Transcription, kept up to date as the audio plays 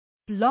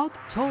Blog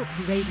Talk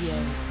Radio.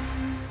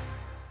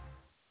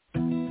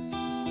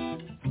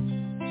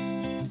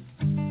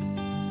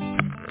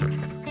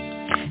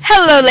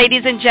 Hello,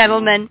 ladies and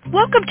gentlemen.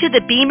 Welcome to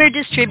the Beamer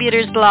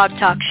Distributors Blog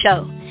Talk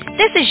Show.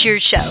 This is your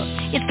show.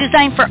 It's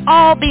designed for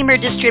all Beamer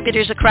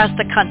distributors across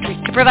the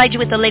country to provide you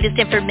with the latest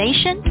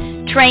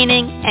information,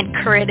 training, and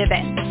current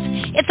events.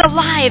 It's a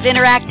live,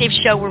 interactive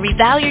show where we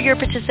value your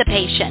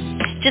participation.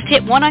 Just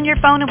hit 1 on your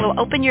phone and we'll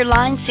open your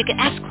lines so you can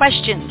ask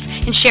questions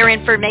and share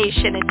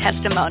information and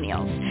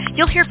testimonials.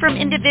 You'll hear from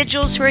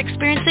individuals who are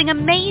experiencing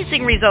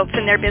amazing results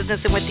in their business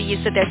and with the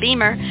use of their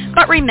Beamer.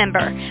 But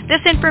remember,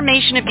 this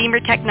information of Beamer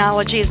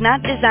technology is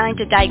not designed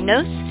to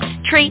diagnose,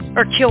 treat,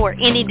 or cure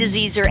any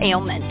disease or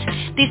ailment.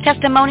 These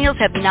testimonials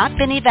have not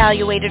been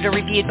evaluated or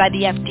reviewed by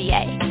the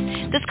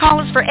FDA. This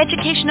call is for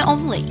education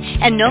only,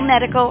 and no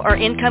medical or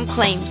income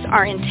claims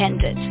are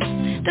intended.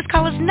 This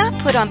call is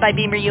not put on by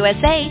Beamer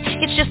USA.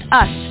 It's just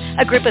us,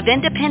 a group of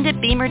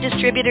independent Beamer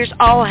distributors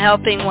all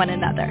helping one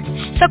another.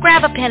 So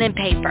grab a pen and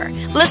paper,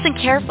 listen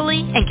carefully,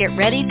 and get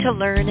ready to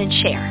learn and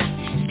share.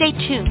 Stay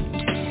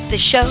tuned. The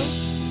show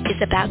is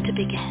about to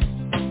begin.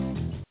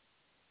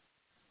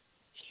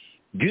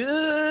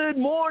 Good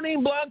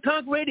morning, Blog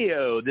Talk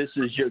Radio. This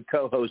is your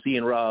co-host,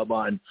 Ian Robb,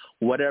 on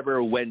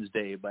whatever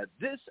Wednesday. But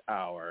this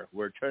hour,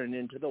 we're turning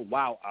into the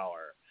Wow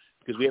Hour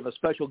because we have a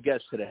special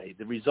guest today,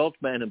 the results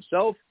man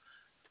himself,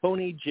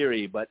 Tony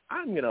Jeary. But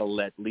I'm going to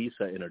let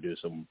Lisa introduce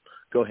him.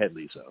 Go ahead,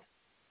 Lisa.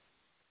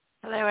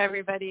 Hello,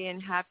 everybody,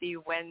 and happy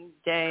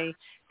Wednesday.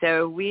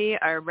 So we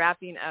are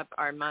wrapping up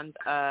our month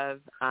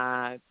of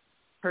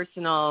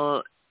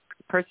personal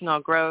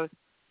growth,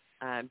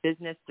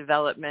 business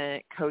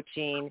development,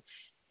 coaching,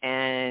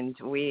 and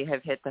we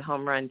have hit the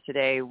home run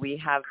today. We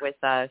have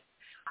with us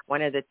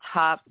one of the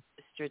top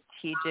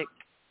strategic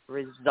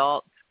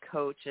results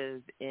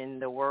coaches in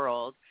the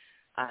world,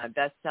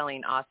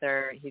 best-selling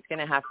author. He's going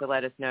to have to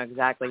let us know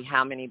exactly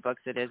how many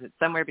books it is. It's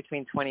somewhere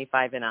between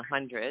 25 and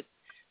 100.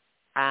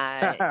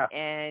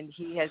 And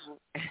he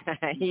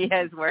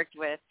has worked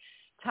with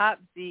top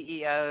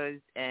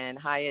CEOs and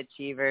high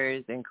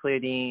achievers,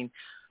 including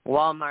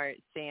Walmart,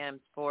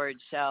 Sam's, Ford,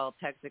 Shell,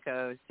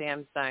 Texaco,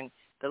 Samsung.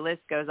 The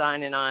list goes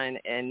on,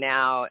 and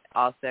now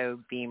also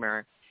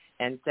Beamer.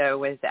 And so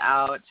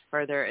without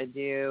further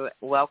ado,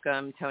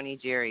 welcome, Tony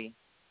Jeary.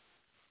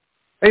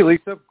 Hey,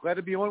 Lisa. Glad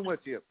to be on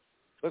with you.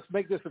 Let's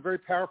make this a very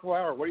powerful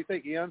hour. What do you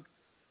think, Ian?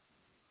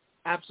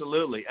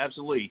 Absolutely,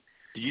 absolutely.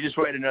 Did you just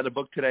write another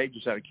book today,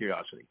 just out of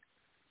curiosity?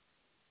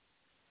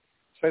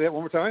 Say that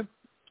one more time.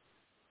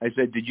 I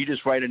said, did you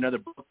just write another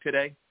book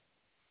today?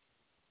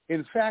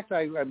 In fact,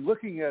 I'm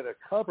looking at a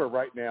cover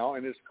right now,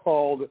 and it's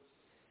called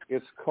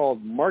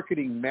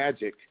Marketing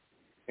Magic,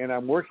 and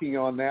I'm working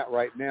on that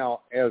right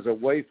now as a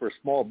way for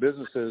small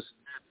businesses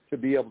to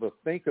be able to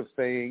think of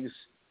things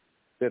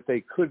that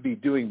they could be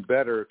doing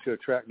better to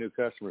attract new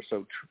customers.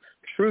 So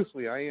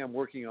truthfully, I am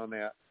working on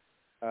that.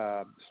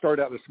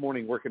 Started out this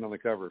morning working on the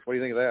cover. What do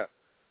you think of that?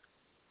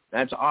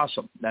 That's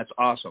awesome. That's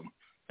awesome.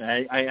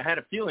 I had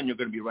a feeling you're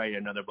going to be writing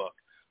another book.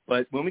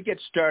 But when we get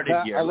started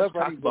here, I love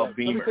let's talk about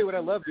Beamer. Let me tell you what I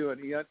love doing,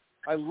 Ian.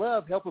 I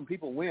love helping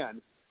people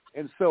win.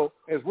 And so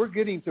as we're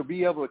getting to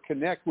be able to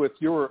connect with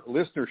your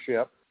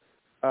listenership,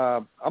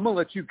 I'm going to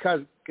let you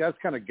guys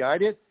kind of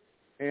guide it.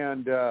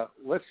 And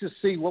let's just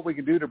see what we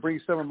can do to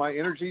bring some of my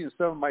energy and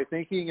some of my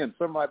thinking and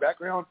some of my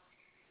background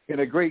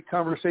in a great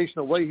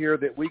conversational way here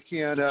that we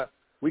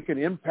can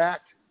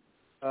impact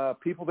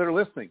people that are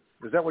listening.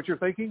 Is that what you're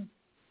thinking?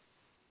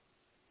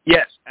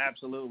 Yes,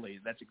 absolutely.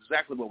 That's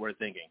exactly what we're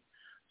thinking.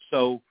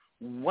 So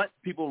what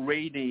people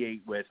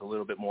radiate with a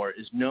little bit more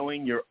is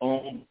knowing your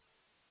own.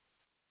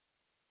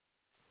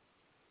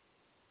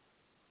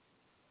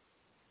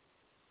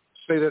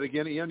 Say that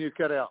again, Ian. You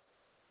cut out.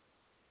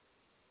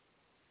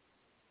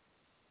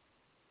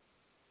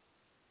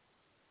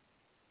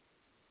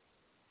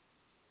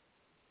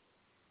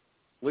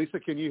 Lisa,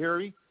 can you hear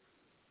me?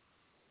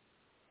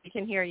 I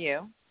can hear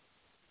you.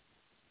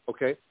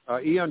 Okay.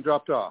 Ian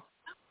dropped off.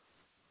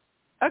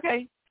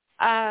 Okay.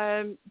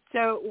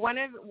 So one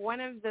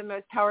of the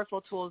most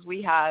powerful tools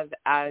we have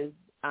as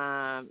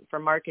for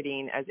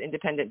marketing as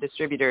independent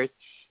distributors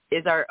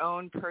is our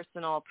own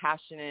personal,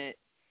 passionate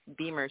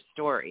Beamer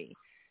story.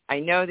 I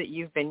know that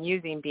you've been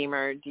using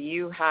Beamer. Do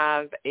you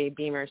have a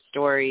Beamer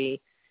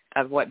story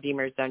of what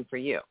Beamer's done for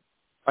you?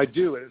 I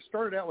do, and it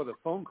started out with a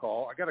phone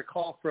call. I got a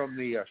call from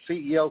the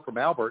CEO from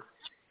Albert,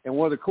 and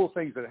one of the cool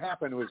things that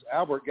happened was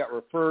Albert got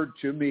referred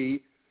to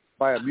me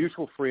by a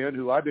mutual friend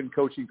who I've been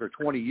coaching for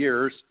 20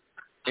 years,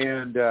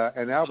 and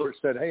Albert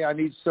said, hey, I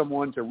need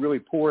someone to really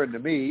pour into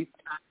me.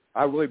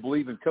 I really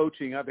believe in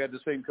coaching. I've had the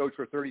same coach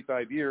for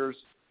 35 years.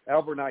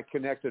 Albert and I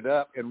connected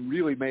up and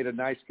really made a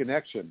nice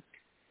connection.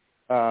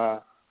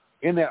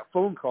 In that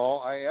phone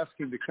call, I asked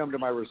him to come to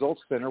my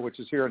results center, which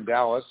is here in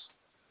Dallas.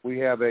 We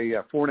have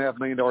a $4.5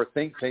 million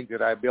think tank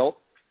that I built.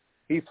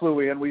 He flew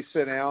in, we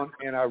sat down,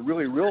 and I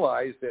really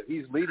realized that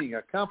he's leading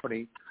a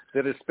company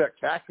that is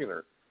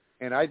spectacular.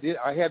 And I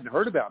hadn't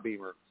heard about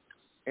Beamer.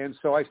 And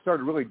so I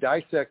started really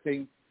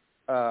dissecting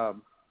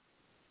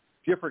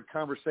different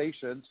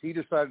conversations. He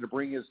decided to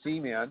bring his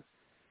team in,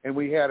 and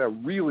we had a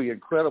really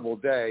incredible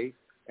day.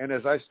 And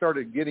as I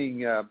started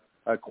getting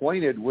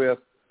acquainted with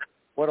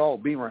what all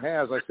Beamer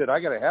has, I said, I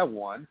got to have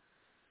one.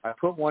 I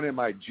put one in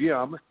my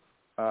gym,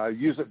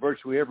 use it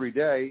virtually every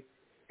day,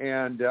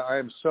 and I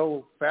am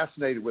so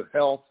fascinated with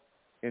health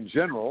in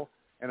general,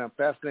 and I'm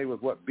fascinated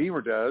with what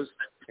Beamer does.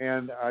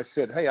 And I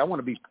said, hey, I want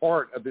to be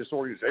part of this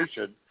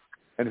organization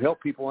and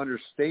help people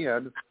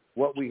understand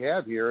what we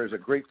have here as a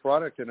great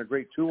product and a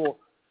great tool,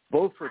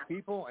 both for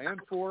people and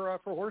for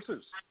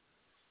horses.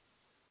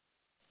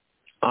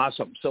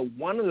 Awesome. So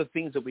one of the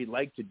things that we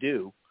like to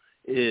do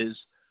is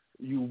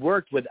you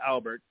worked with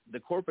Albert, the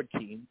corporate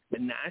team, the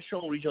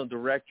national and regional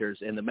directors,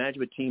 and the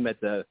management team at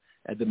the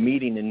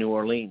meeting in New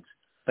Orleans.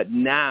 But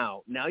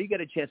now you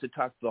get a chance to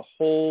talk to the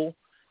whole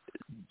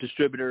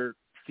distributor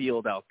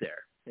field out there.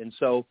 And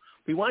so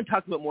we want to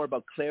talk a bit more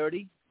about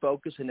clarity,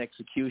 focus, and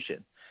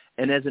execution.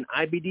 And as an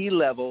IBD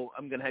level,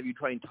 I'm going to have you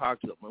try and talk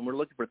to them. And we're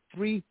looking for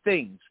 3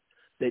 things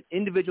that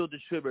individual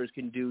distributors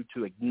can do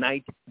to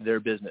ignite their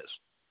business.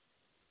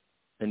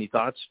 Any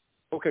thoughts?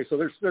 Okay, so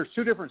there's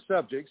 2 different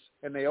subjects,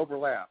 and they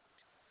overlap.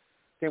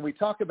 Can we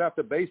talk about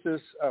the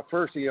basis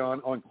first,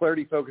 Ian, on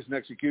clarity, focus, and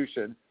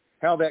execution,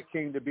 how that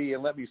came to be,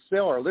 and let me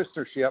sell our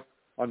listenership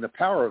on the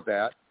power of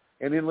that,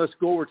 and then let's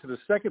go over to the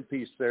second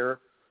piece there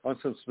on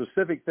some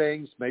specific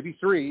things, maybe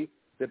 3,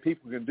 that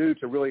people can do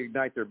to really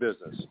ignite their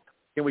business.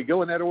 Can we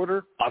go in that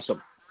order?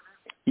 Awesome.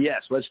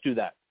 Yes, let's do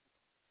that.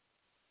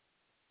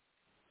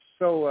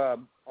 So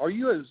are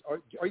you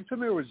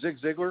familiar with Zig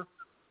Ziglar?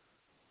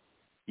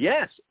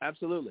 Yes,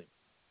 absolutely.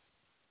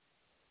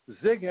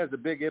 Zig has a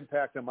big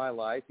impact on my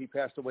life. He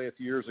passed away a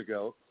few years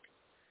ago.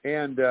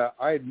 And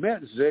I had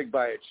met Zig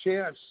by a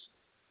chance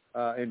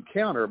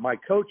encounter. My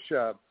coach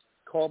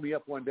called me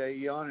up one day,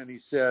 Ian, and he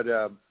said,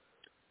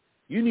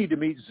 you need to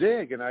meet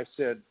Zig. And I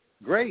said,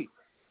 great.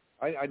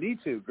 I need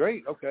to.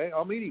 Great. Okay,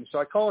 I'll meet him. So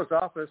I call his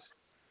office,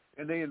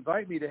 and they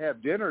invite me to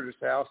have dinner at his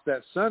house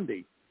that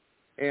Sunday.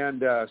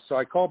 And so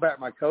I called back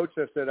my coach.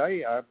 I said,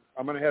 hey,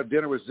 I'm going to have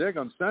dinner with Zig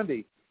on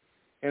Sunday.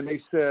 And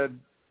he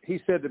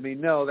said to me,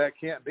 no, that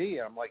can't be.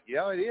 I'm like,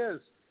 yeah, it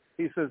is.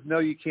 He says, no,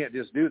 you can't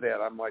just do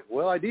that. I'm like,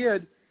 well, I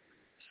did.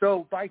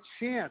 So by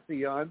chance,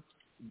 Ian,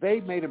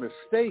 they made a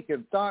mistake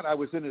and thought I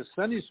was in his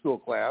Sunday school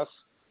class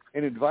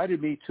and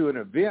invited me to an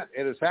event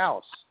at his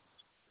house.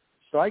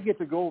 So I get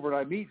to go over and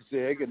I meet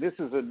Zig, and this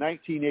is in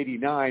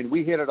 1989.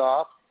 We hit it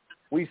off.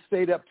 We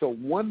stayed up till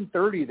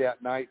 1:30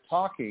 that night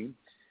talking,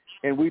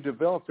 and we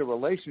developed a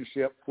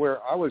relationship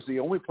where I was the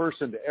only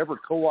person to ever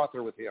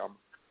co-author with him.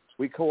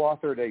 We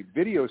co-authored a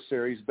video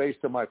series based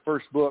on my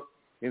first book,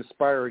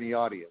 Inspiring the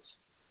Audience.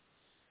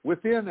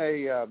 Within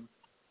a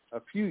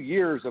few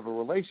years of a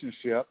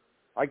relationship,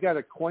 I got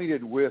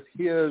acquainted with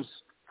his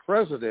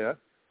president,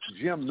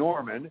 Jim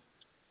Norman.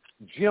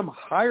 Jim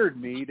hired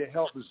me to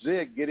help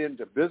Zig get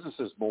into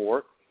businesses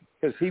more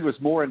because he was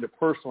more into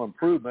personal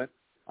improvement.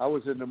 I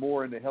was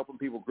more into helping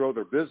people grow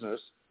their business.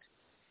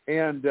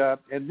 And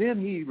then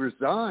he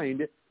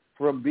resigned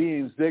from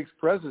being Zig's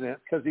president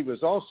because he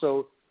was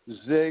also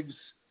Zig's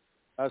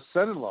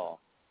son-in-law.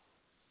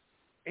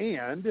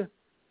 And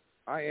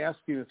I asked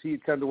him if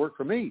he'd come to work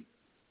for me,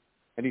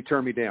 and he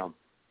turned me down.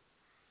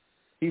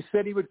 He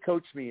said he would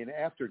coach me, and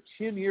after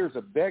 10 years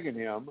of begging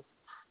him,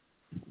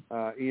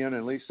 Ian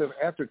and Lisa,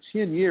 after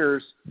 10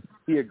 years,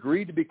 he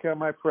agreed to become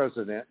my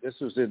president. This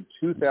was in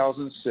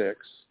 2006.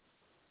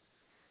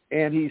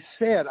 And he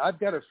said, I've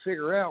got to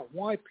figure out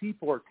why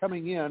people are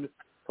coming in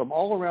from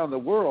all around the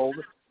world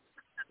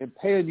and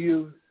paying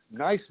you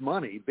nice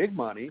money, big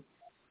money,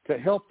 to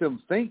help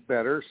them think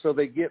better so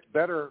they get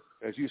better.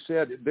 As you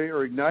said, they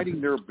are igniting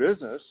their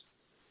business.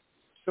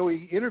 So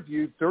he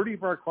interviewed 30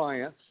 of our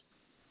clients,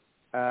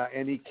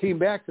 and he came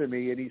back to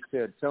me and he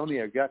said,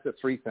 Tony, I've got the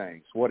 3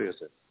 things. What is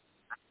it?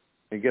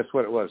 And guess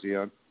what it was,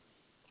 Ian?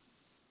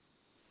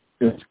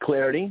 It's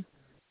clarity.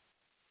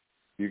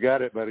 You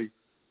got it, buddy.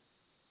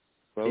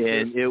 Focus.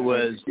 And it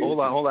was, hold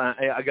on.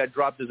 I got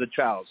dropped as a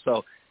child.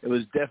 So it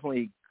was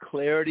definitely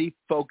clarity,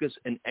 focus,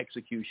 and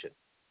execution.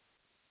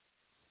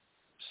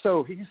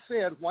 So he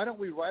said, why don't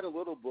we write a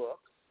little book?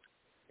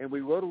 And we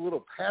wrote a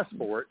little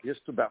passport,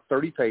 just about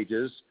 30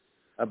 pages,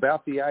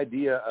 about the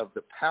idea of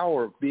the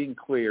power of being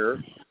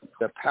clear,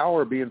 the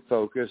power of being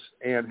focused,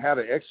 and how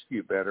to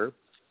execute better.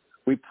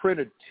 We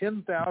printed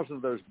 10,000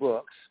 of those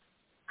books,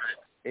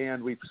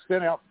 and we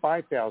sent out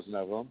 5,000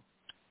 of them.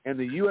 And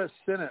the U.S.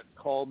 Senate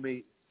called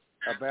me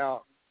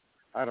about,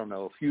 I don't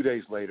know, a few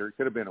days later, it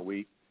could have been a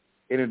week,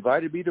 and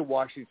invited me to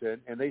Washington,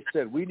 and they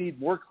said, we need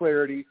more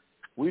clarity,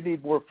 we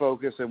need more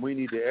focus, and we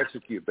need to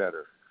execute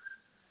better.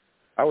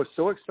 I was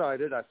so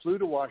excited. I flew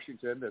to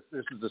Washington. This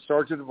is the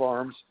Sergeant of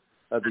Arms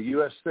of the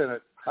U.S.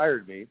 Senate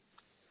hired me.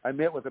 I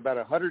met with about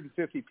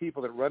 150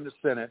 people that run the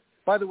Senate.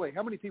 By the way,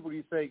 how many people do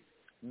you think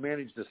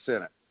manage the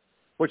Senate?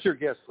 What's your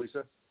guess,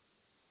 Lisa?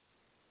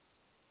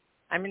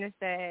 I'm going to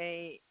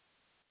say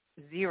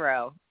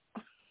 0.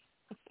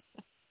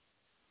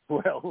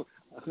 Well,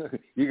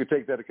 you could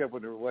take that a couple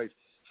of different ways.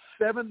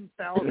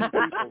 7,000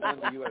 people in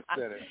the U.S.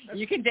 Senate.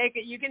 You can take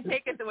it. You can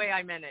take it the way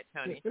I meant it,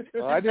 Tony.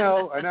 Well, I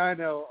know, and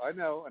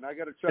I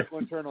got to chuckle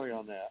internally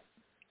on that.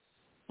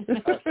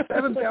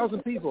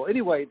 7,000 people.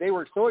 Anyway, they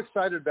were so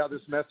excited about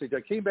this message.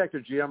 I came back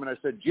to Jim and I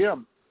said,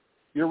 Jim,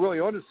 you're really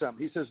onto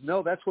something. He says,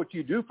 no, that's what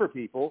you do for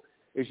people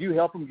is you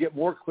help them get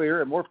more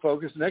clear and more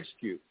focused and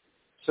execute.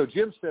 So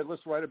Jim said,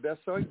 let's write a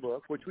best-selling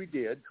book, which we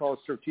did, called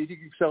Strategic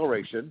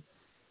Acceleration,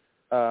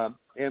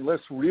 and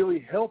let's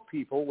really help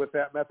people with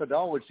that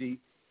methodology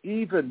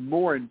even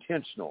more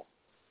intentional.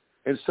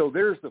 And so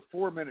there's the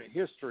 4-minute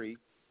history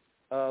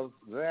of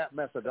that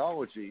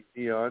methodology,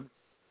 Ian.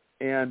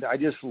 And I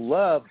just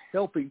love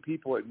helping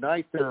people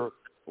ignite their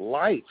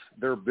life,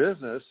 their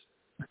business,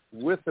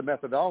 with the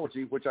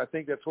methodology, which I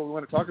think that's what we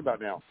want to talk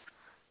about now.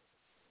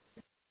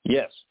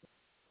 Yes,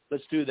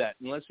 let's do that.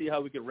 And let's see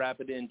how we can wrap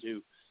it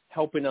into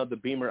helping out the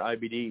Beamer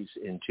IBDs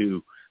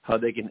into how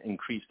they can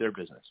increase their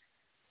business.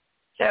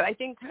 So I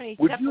think, Tony,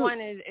 step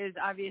one is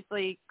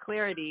obviously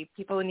clarity.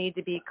 People need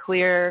to be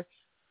clear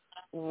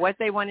what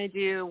they want to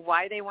do,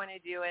 why they want to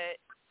do it,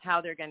 how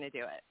they're going to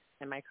do it.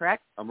 Am I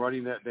correct? I'm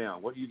writing that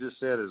down. What you just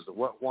said is the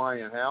what, why,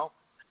 and how?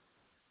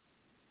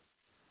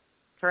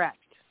 Correct.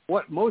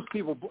 What most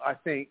people, I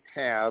think,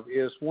 have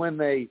is when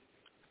they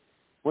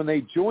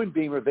join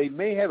Beamer, they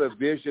may have a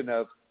vision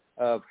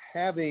of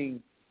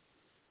having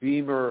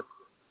Beamer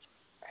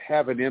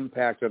have an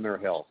impact on their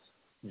health.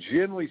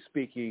 Generally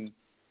speaking,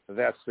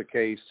 that's the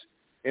case,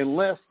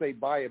 unless they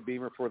buy a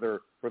Beamer for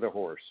their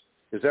horse.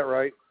 Is that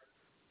right?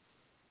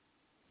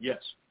 Yes.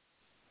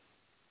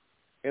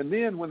 And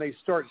then when they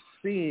start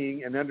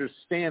seeing and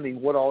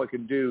understanding what all it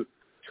can do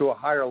to a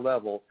higher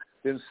level,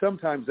 then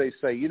sometimes they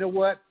say, you know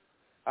what,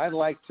 I'd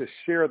like to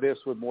share this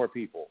with more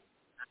people.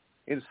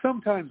 And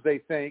sometimes they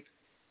think,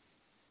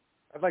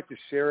 I'd like to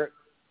share it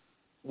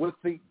with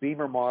the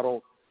Beamer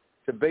model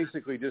to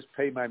basically just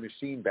pay my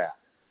machine back.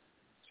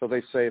 So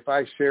they say, if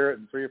I share it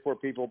and 3 or 4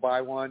 people buy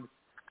one,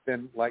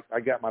 then like I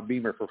got my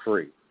Beamer for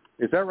free.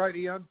 Is that right,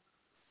 Ian?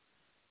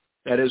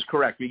 That is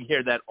correct. We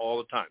hear that all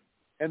the time.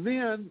 And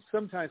then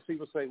sometimes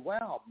people say,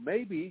 wow,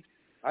 maybe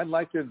I'd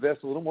like to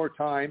invest a little more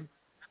time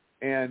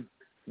and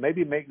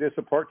maybe make this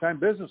a part-time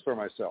business for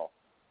myself.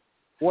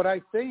 What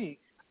I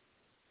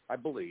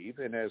believe,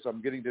 and as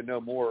I'm getting to know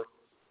more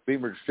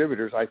Beamer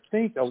distributors, I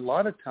think a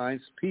lot of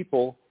times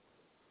people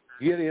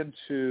get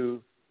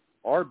into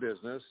our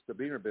business, the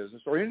Beamer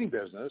business, or any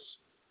business,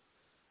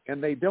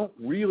 and they don't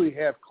really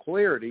have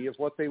clarity of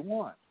what they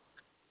want.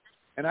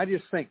 And I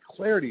just think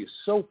clarity is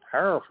so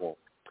powerful.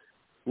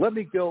 Let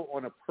me go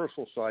on a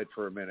personal side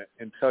for a minute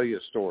and tell you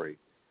a story.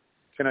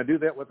 Can I do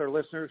that with our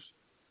listeners?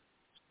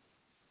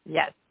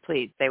 Yes,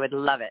 please. They would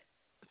love it.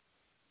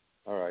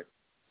 All right.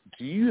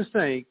 Do you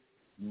think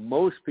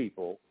most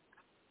people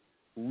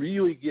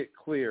really get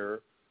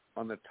clear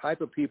on the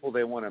type of people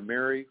they want to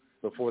marry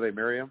before they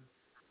marry them?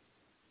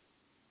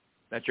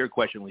 That's your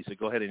question, Lisa.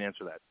 Go ahead and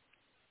answer that.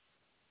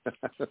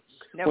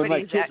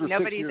 Nobody's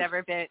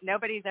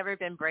ever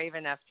been brave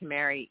enough to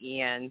marry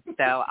Ian,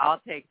 so I'll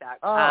take that.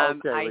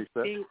 Okay,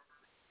 Lisa.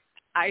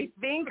 I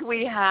think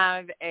we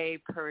have a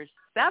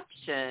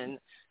perception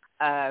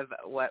of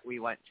what we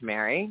want to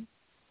marry.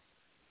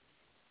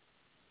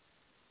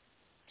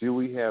 Do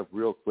we have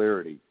real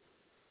clarity?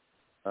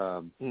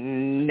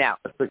 No.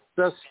 A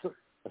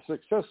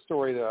success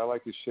story that I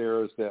like to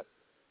share is that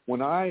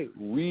when I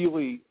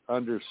really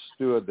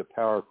understood the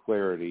power of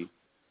clarity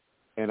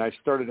and I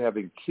started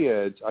having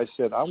kids, I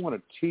said, I want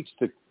to teach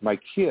my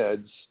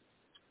kids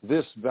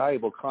this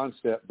valuable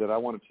concept that I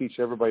want to teach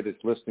everybody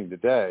that's listening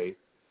today.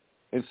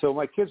 And so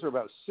my kids are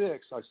about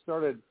 6. I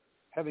started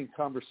having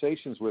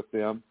conversations with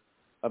them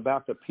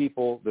about the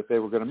people that they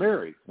were going to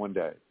marry one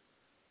day.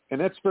 And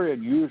that's very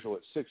unusual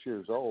at 6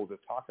 years old to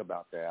talk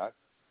about that.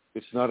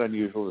 It's not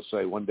unusual to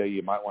say one day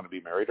you might want to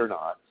be married or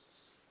not.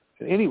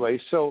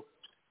 Anyway, so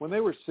when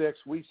they were 6,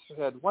 we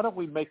said, why don't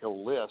we make a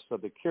list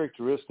of the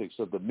characteristics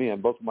of the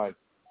men, both of my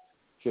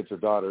kids are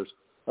daughters,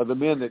 of the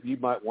men that you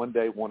might one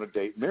day want to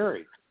date and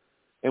marry.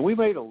 And we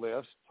made a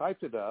list,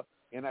 typed it up,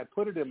 and I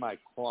put it in my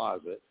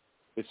closet.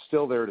 It's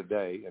still there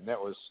today, and that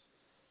was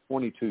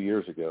 22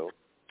 years ago.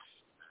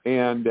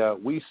 And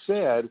we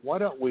said, why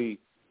don't we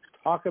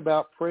talk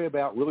about, pray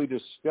about, really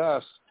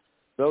discuss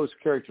those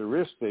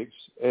characteristics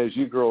as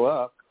you grow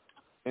up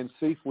and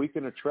see if we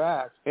can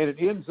attract. And it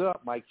ends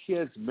up my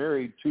kids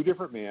married 2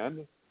 different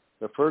men.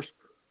 The first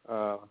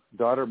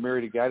daughter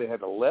married a guy that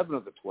had 11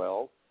 of the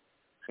 12,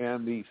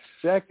 and the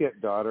second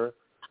daughter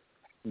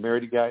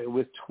married a guy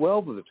with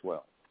 12 of the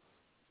 12.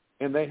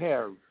 And they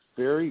have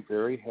very,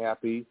 very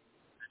happy,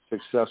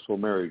 successful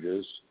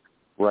marriages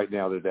right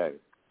now today.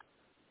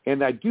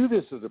 And I do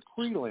this as a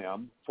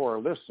prelim for our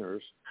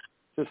listeners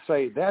to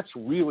say that's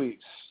really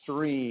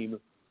extreme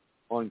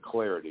on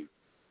clarity.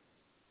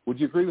 Would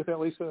you agree with that,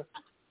 Lisa?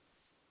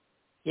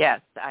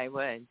 Yes, I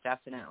would,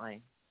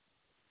 definitely.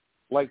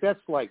 That's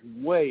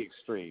way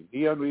extreme.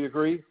 Ian, do you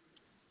agree?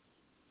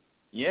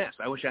 Yes,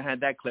 I wish I had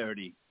that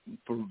clarity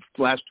for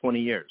the last 20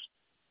 years.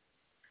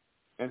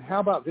 And how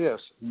about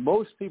this?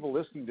 Most people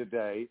listening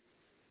today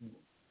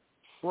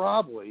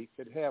probably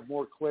could have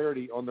more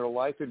clarity on their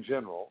life in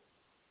general,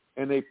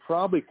 and they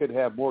probably could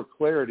have more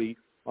clarity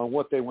on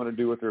what they want to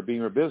do with their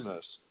Beamer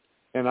business.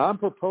 And I'm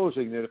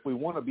proposing that if we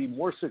want to be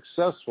more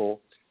successful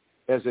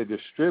as a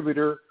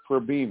distributor for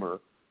Beamer,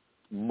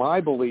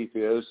 my belief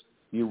is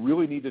you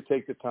really need to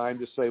take the time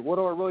to say, what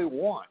do I really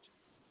want?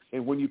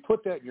 And when you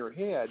put that in your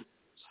head,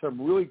 some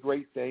really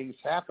great things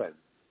happen.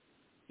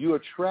 You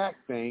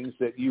attract things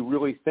that you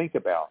really think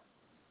about.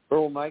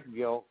 Earl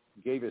Nightingale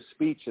gave a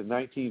speech in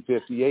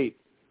 1958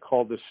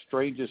 called The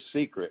Strangest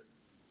Secret.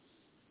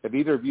 Have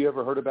either of you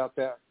ever heard about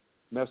that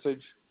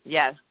message?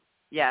 Yes,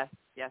 I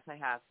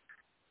have.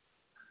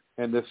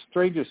 And the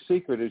strangest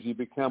secret is you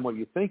become what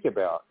you think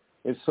about.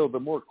 And so the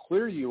more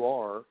clear you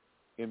are,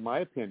 in my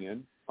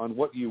opinion, on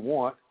what you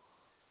want,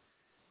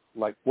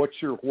 like what's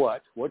your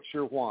what, what's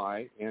your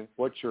why, and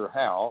what's your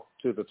how,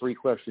 to the three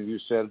questions you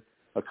said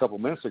a couple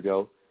minutes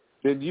ago,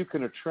 then you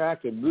can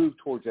attract and move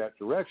towards that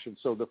direction.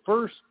 So the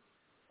first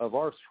of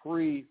our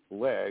three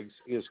legs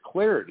is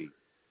clarity.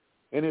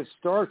 And it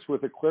starts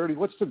with the clarity.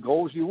 What's the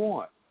goals you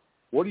want?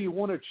 What do you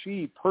want to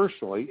achieve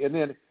personally? And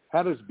then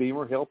how does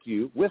Beamer help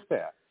you with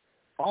that?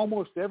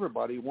 Almost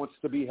everybody wants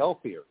to be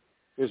healthier.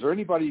 Is there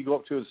anybody you go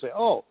up to and say,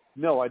 oh,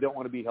 no, I don't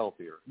want to be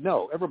healthier?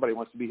 No, everybody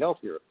wants to be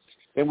healthier.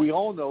 And we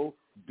all know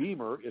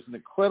Beamer is an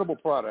incredible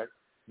product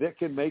that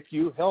can make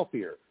you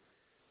healthier.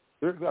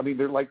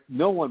 They're like,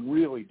 no one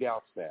really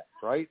doubts that,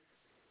 right?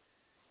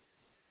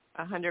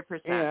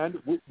 100%.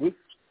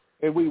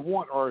 And we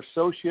want our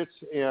associates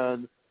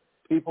and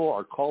people,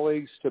 our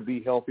colleagues, to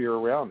be healthier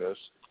around us,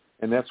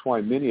 and that's why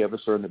many of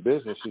us are in the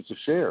business, is to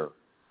share.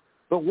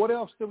 But what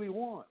else do we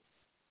want?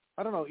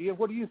 I don't know, Ian.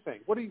 What do you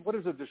think? What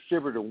does a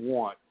distributor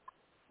want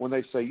when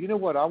they say, you know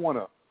what, I want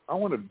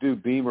to do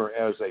Beamer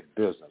as a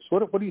business?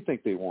 What do you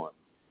think they want?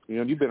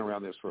 You've been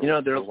around this for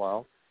a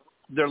while.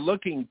 They're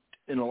looking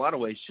in a lot of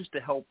ways just to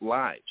help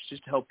lives,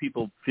 just to help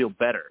people feel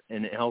better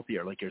and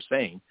healthier, like you're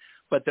saying.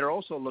 But they're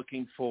also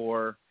looking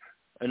for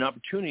an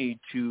opportunity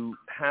to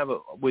have a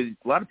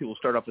lot of people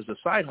start off as a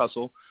side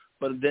hustle,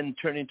 but then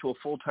turn into a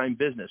full-time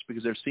business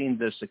because they're seeing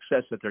the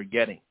success that they're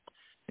getting.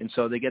 And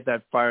so they get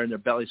that fire in their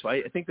belly. So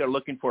I think they're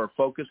looking for a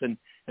focus and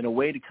a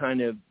way to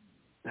kind of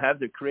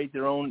create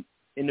their own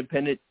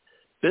independent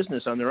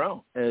business on their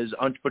own as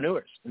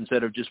entrepreneurs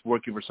instead of just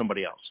working for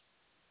somebody else.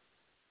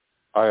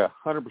 I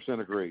 100%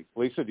 agree.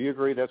 Lisa, do you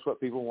agree that's what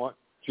people want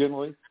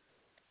generally?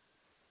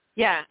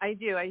 Yeah, I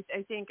do. I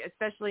think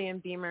especially in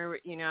Beamer,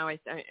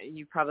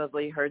 you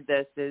probably heard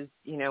this, is,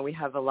 we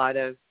have a lot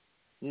of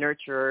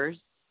nurturers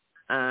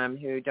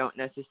who don't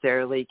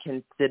necessarily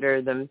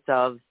consider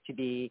themselves to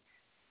be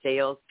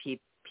sales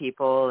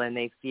people, and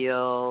they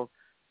feel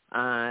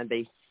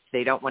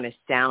they don't want to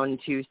sound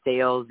too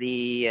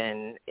salesy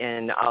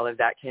and all of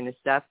that kind of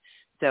stuff.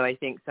 So I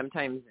think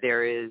sometimes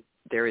there is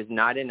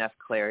not enough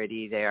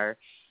clarity there,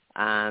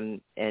 and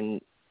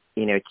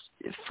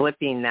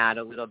flipping that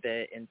a little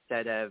bit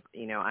instead of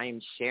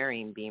I'm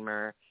sharing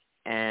Beamer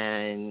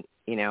and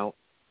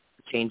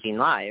changing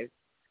lives.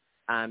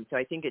 So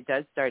I think it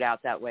does start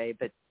out that way,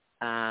 but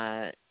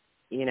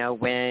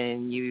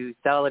when you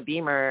sell a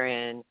Beamer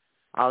and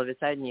all of a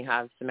sudden you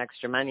have some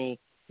extra money,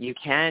 you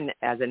can,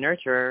 as a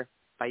nurturer,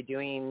 by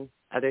doing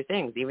other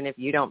things, even if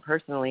you don't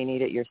personally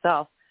need it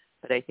yourself.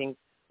 But I think,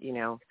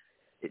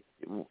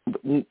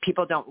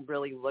 people don't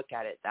really look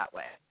at it that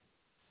way.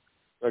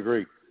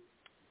 Agree.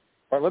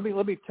 All right,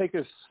 let me take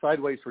us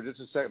sideways for just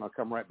a second. I'll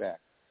come right back.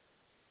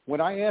 When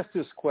I ask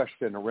this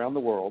question around the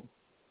world,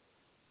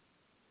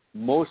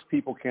 most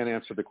people can't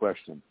answer the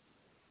question.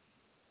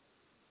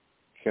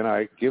 Can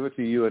I give it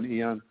to you and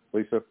Ian,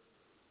 Lisa?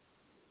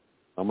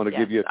 I'm going to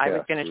give you a test. I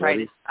was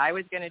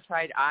going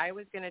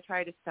to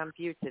try to stump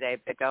you today,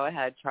 but go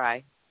ahead,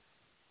 try.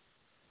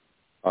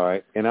 All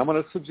right, and I'm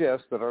going to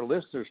suggest that our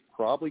listeners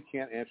probably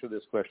can't answer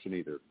this question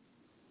either.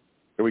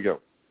 Here we go.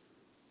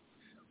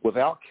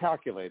 Without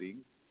calculating,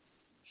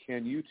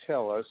 can you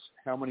tell us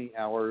how many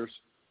hours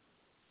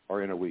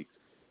are in a week?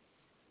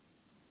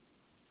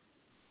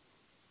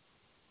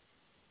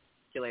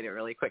 Calculate it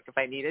really quick if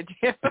I needed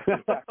to.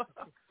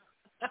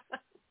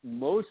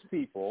 Most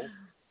people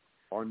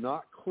are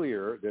not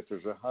clear that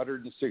there's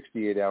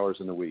 168 hours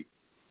in a week.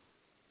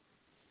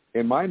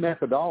 And my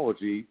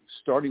methodology,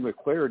 starting with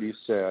clarity,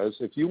 says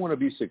if you want to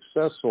be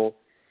successful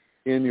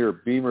in your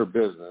Beamer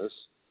business,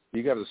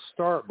 you got to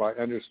start by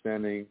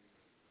understanding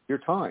your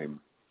time.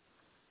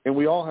 And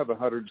we all have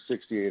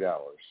 168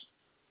 hours.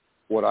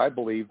 What I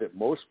believe that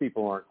most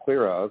people aren't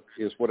clear of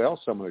is what else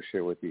I'm going to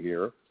share with you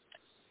here.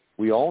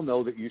 We all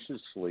know that you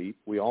should sleep.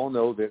 We all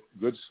know that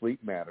good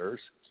sleep matters.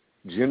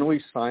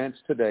 Generally, science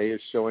today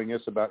is showing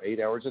us about 8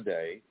 hours a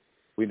day.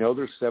 We know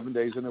there's 7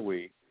 days in a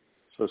week.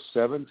 So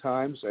 7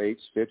 times 8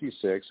 is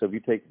 56. So if you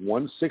take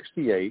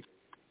 168,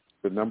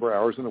 the number of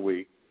hours in a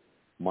week,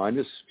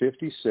 minus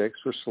 56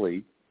 for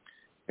sleep,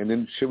 and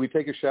then should we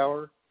take a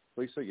shower,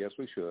 Lisa? Yes,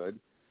 we should.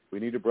 We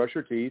need to brush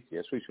our teeth.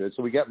 Yes, we should.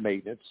 So we got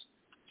maintenance.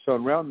 So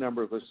in round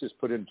numbers, let's just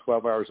put in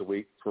 12 hours a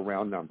week for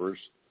round numbers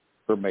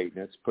for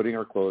maintenance, putting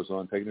our clothes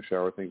on, taking a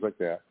shower, things like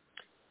that.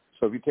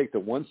 So if you take the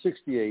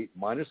 168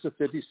 minus the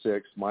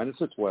 56 minus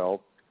the 12,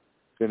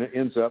 then it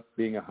ends up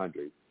being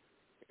 100.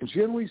 And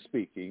generally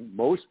speaking,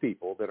 most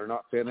people that are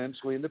not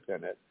financially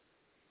independent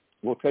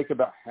will take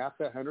about half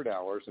that 100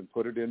 hours and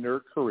put it in their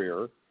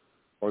career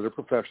or their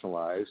professional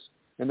lives,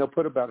 and they'll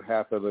put about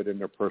half of it in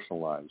their personal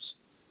lives.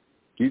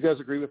 Do you guys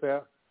agree with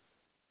that?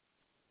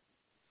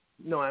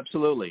 No,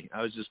 absolutely.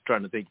 I was just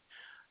trying to think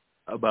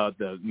about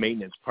the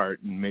maintenance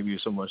part, and maybe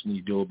someone else needs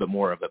to do a little bit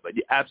more of it. But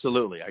yeah,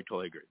 absolutely, I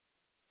totally agree.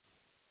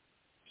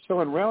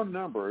 So in round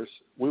numbers,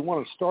 we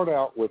want to start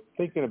out with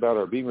thinking about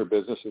our Beamer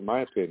business, in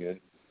my opinion,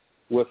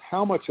 with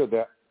how much of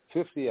that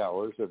 50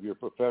 hours of your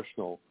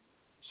professional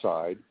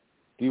side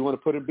do you want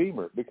to put in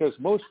Beamer? Because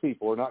most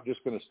people are not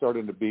just going to start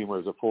into Beamer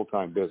as a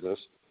full-time business.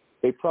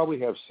 They probably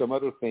have some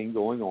other thing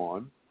going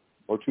on,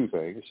 or two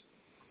things.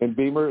 And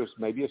Beamer is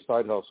maybe a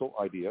side hustle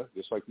idea,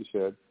 just like you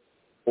said,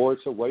 or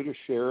it's a way to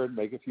share and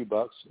make a few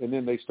bucks, and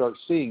then they start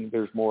seeing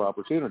there's more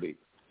opportunity.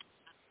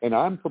 And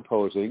I'm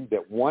proposing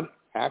that one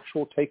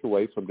actual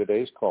takeaway from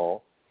today's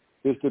call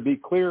is to be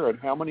clear on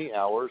how many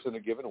hours in a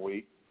given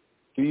week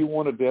do you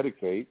want to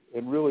dedicate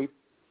and really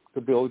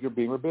to build your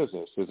Beamer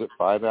business. Is it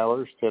 5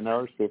 hours, 10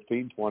 hours,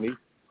 15, 20?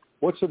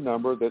 What's a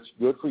number that's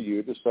good for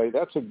you to say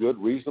that's a good,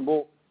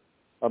 reasonable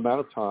amount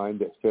of time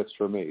that fits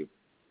for me?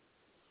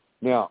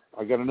 Now,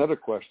 I got another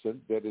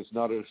question that is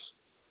not as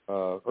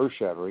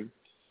earth-shattering,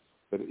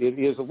 but it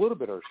is a little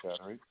bit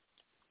earth-shattering,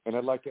 and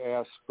I'd like to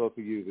ask both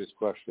of you this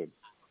question.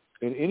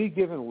 In any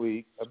given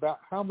week, about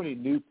how many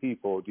new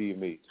people do you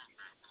meet?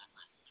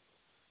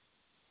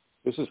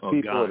 This is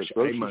people at a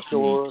grocery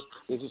store.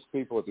 This is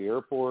people at the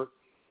airport.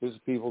 This is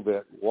people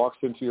that walks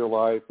into your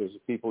life. This is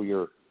people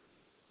your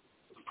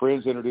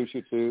friends introduce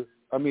you to.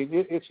 I mean,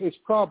 it's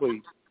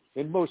probably,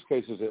 in most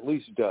cases, at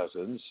least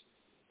dozens,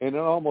 and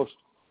in almost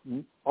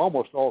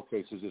all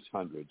cases, it's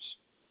hundreds.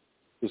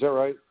 Is that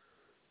right?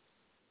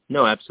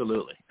 No,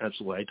 absolutely.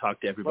 Absolutely. I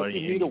talk to everybody. But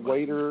you meet a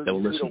waiter,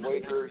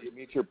 you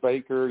meet your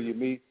baker, you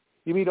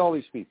meet all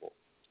these people.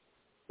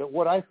 But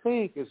what I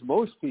think is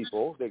most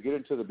people that get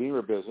into the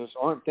Beamer business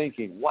aren't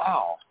thinking,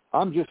 wow,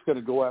 I'm just going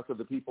to go after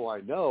the people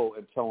I know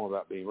and tell them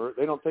about Beamer.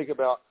 They don't think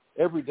about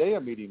every day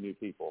I'm meeting new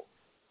people.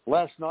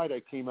 Last night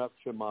I came up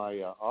to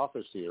my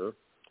office here,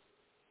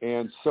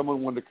 and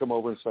someone wanted to come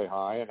over and say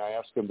hi, and I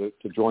asked them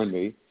to join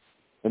me.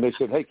 And they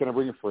said, hey, can I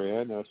bring a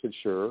friend? And I said,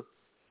 sure.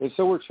 And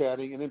so we're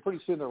chatting, and then pretty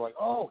soon they're like,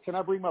 oh, can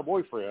I bring my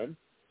boyfriend?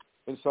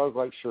 And so I was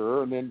like,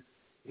 sure. And then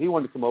he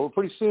wanted to come over.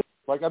 Pretty soon,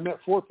 like I met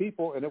 4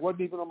 people, and it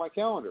wasn't even on my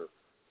calendar.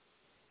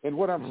 And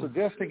what I'm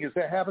suggesting is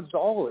that happens to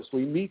all of us.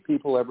 We meet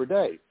people every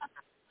day.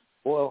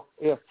 Well,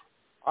 if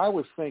I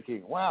was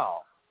thinking,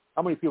 wow,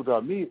 how many people do I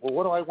meet? Well,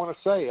 what do I want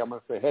to say? I'm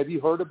going to say, have you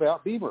heard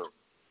about Beamer?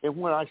 And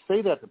when I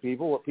say that to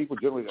people, what people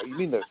generally go, you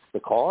mean the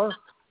car?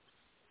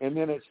 And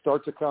then it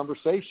starts a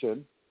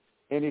conversation.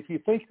 And if you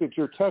think that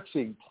you're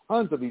touching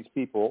tons of these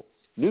people,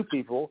 new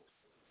people,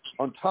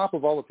 on top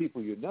of all the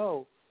people you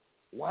know,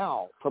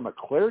 wow, from a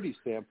clarity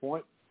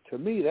standpoint, to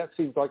me, that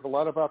seems like a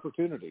lot of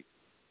opportunity.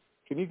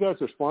 Can you guys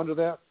respond to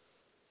that?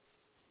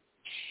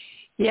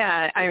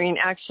 Yeah, I mean,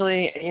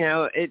 actually,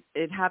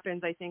 it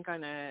happens, I think,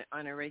 on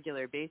a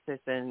regular basis,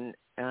 and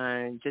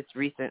just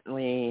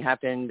recently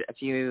happened a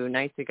few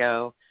nights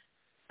ago,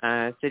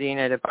 sitting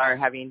at a bar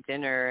having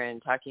dinner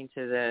and talking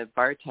to the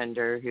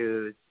bartender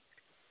who's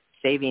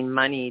saving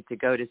money to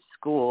go to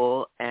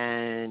school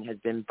and has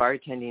been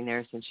bartending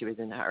there since she was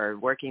or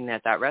working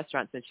at that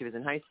restaurant since she was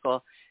in high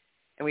school.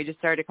 And we just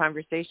started a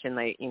conversation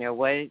like,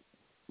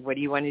 what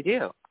do you want to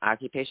do?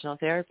 Occupational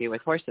therapy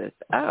with horses.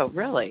 Oh,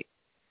 really?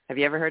 Have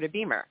you ever heard of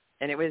Beamer?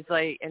 And it was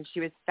like, and she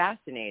was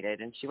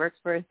fascinated, and she works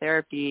for a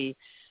therapy,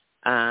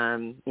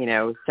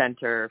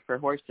 center for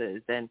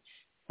horses. And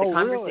the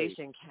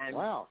conversation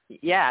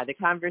the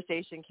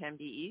conversation can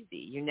be easy.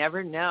 You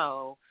never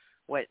know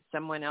what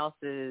someone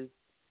else's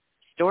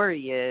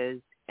story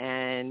is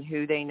and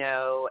who they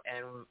know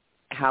and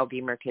how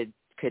Beamer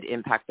could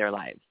impact their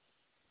lives.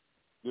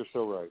 You're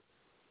so right.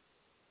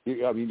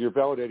 You're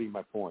validating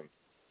my point.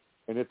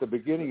 And at the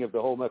beginning of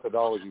the whole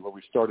methodology where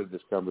we started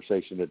this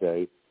conversation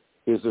today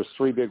is there's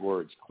 3 big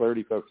words: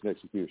 clarity, focus, and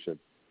execution.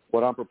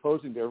 What I'm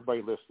proposing to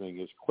everybody listening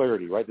is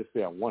clarity. Write this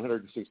down,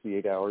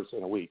 168 hours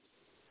in a week.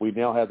 We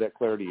now have that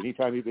clarity.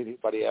 Anytime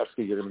anybody asks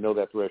you, you're going to know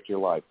that the rest of your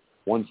life,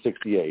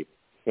 168.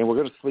 And we're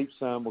going to sleep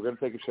some. We're going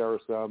to take a shower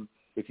some.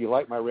 If you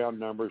like my round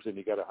numbers, then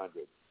you got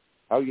 100.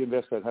 How you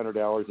invest that 100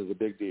 hours is a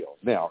big deal.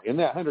 Now, in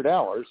that 100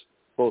 hours,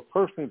 both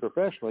personally and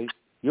professionally,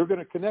 you're going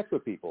to connect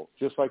with people,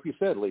 just like you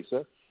said,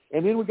 Lisa.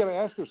 And then we've got to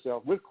ask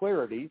yourself, with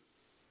clarity,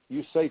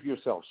 you say to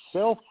yourself,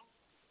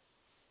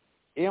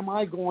 am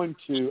I going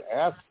to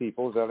ask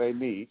people that I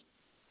meet,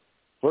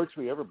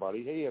 virtually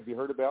everybody, hey, have you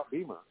heard about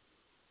Beamer?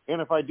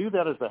 And if I do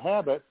that as a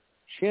habit,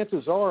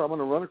 chances are I'm going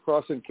to run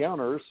across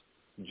encounters,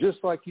 just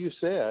like you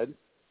said,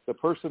 the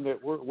person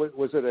that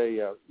was at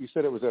you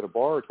said it was at a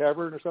bar or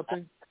tavern or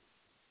something?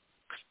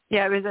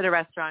 Yeah, it was at a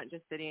restaurant,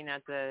 just sitting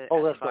at the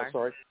restaurant,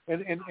 bar.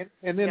 sorry.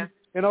 And then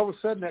and all of a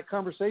sudden that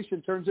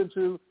conversation turns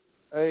into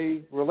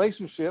a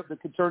relationship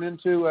that could turn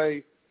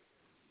into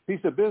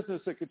piece of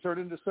business that could turn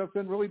into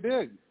something really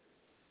big.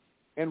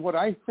 And what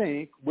I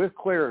think with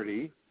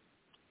clarity,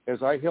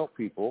 as I help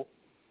people,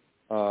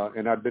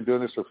 and I've been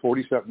doing this for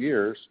 40-something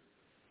years,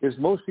 is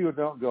most people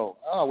don't go,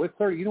 oh, with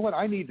clarity, you know what,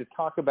 I need to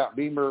talk about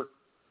Beamer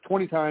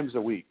 20 times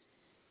a week,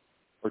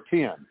 or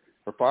 10,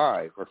 or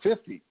 5, or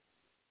 50.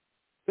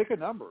 Pick a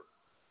number.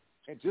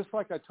 And just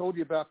like I told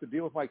you about the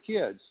deal with my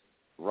kids,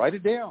 write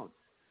it down.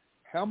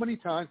 How many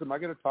times am I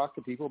going to talk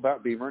to people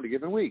about Beamer in a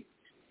given week?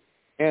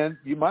 And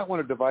you might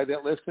want to divide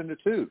that list into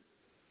two.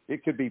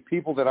 It could be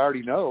people that I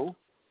already know,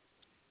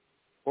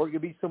 or it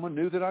could be someone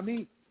new that I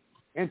meet.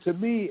 And to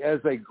me, as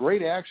a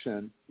great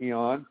action,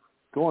 Eon,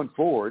 going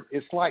forward,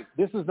 it's like,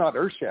 this is not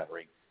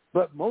earth-shattering,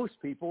 but most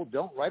people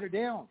don't write it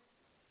down.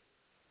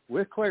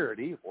 With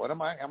clarity,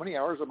 how many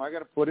hours am I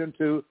going to put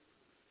into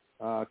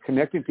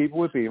connecting people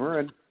with Beamer,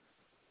 and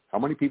how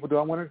many people do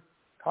I want to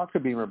talk to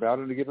Beamer about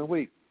in a given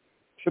week?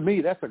 To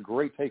me, that's a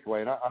great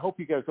takeaway, and I hope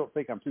you guys don't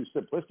think I'm too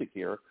simplistic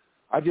here.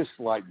 I just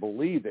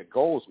believe that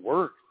goals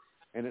work,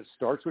 and it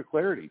starts with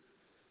clarity.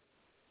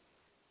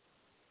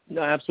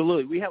 No,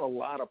 absolutely. We have a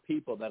lot of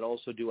people that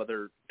also do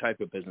other type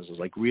of businesses,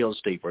 like real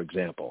estate, for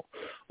example,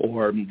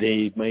 or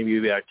they maybe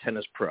are a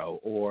tennis pro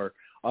or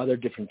other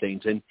different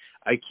things. And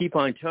I keep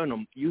on telling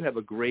them, you have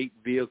a great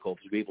vehicle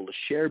to be able to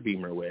share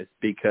Beamer with,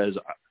 because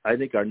I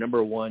think our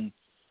number one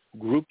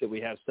group that we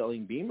have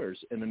selling Beamers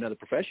in another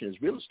profession is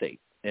real estate.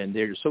 And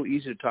they're so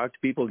easy to talk to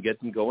people and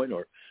get them going,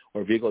 or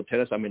vehicle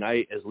tennis. I mean,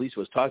 as Lisa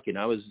was talking,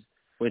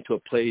 went to a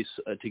place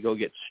to go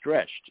get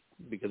stretched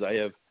because I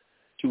have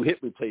 2 hip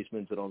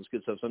replacements and all this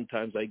good stuff.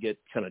 Sometimes I get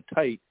kind of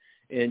tight.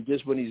 And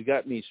just when he's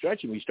got me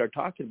stretching, we start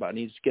talking about it, and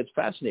he just gets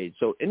fascinated.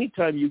 So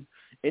anytime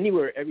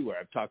everywhere,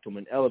 I've talked to him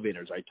in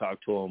elevators. I talk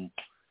to him,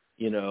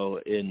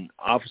 in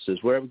offices,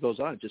 wherever it goes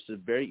on. Just a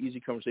very easy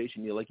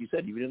conversation. Like you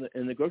said, even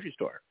in the grocery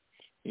store.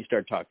 You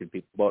start talking to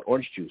people about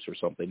orange juice or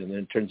something, and then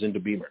it turns into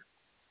Beamer.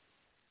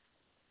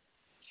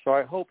 So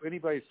I hope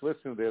anybody that's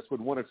listening to this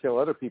would want to tell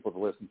other people to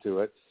listen to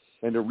it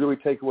and to really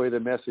take away the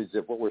message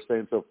of what we're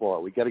saying so far.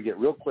 We got to get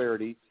real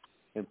clarity,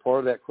 and part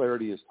of that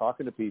clarity is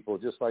talking to people,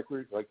 just like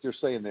you're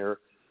saying there,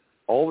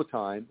 all the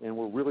time, and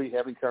we're really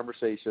having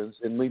conversations,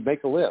 and we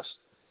make a list.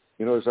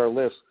 There's our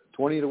list,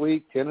 20 in a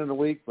week, 10 in a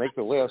week, make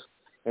the list,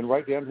 and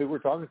write down who we're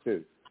talking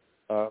to.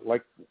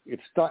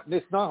 It's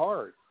not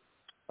hard.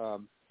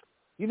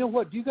 You know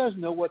what? Do you guys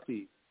know what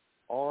the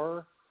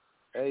RAS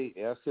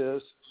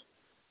is?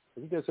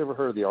 Have you guys ever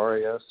heard of the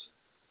RAS?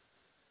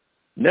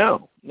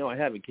 No, I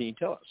haven't. Can you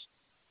tell us?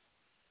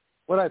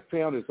 What I've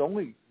found is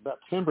only about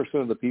 10%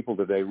 of the people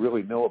today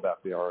really know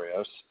about the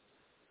RAS.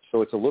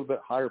 So it's a little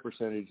bit higher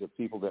percentage of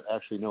people that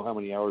actually know how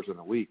many hours in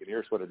a week. And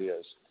here's what it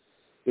is.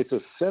 It's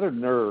a set of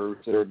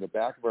nerves that are in the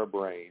back of our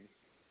brain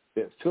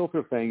that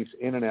filter things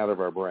in and out of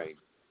our brain.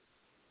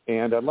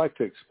 And I'd like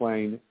to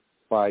explain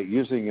by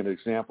using an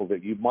example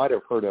that you might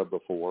have heard of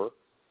before.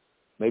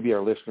 Maybe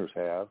our listeners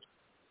have.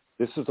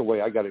 This is the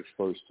way I got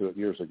exposed to it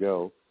years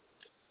ago.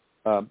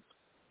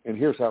 And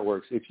here's how it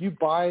works. If you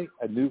buy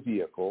a new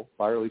vehicle,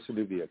 buy or lease a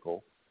new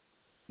vehicle,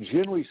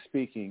 generally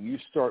speaking, you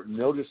start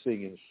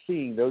noticing and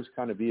seeing those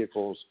kind of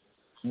vehicles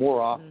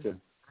more often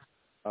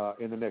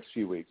in the next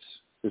few weeks.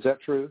 Is that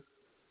true?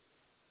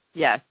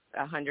 Yes,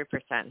 100%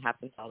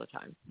 happens all the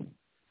time.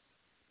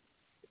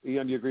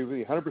 Ian, do you agree with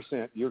me?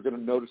 100%, you're going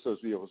to notice those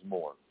vehicles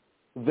more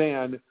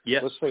than,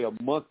 let's say,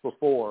 a month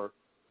before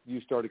you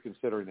started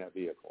considering that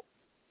vehicle.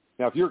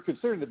 Now, if you're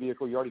considering the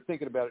vehicle, you're already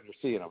thinking about it and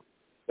you're seeing them.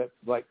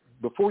 But,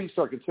 before you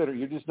start considering,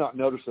 you're just not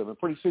noticing them. And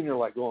pretty soon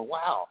you're going,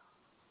 wow,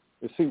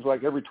 it seems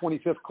like every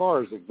 25th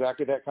car is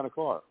exactly that kind of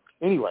car.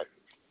 Anyway,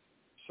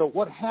 so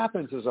what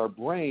happens is our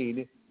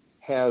brain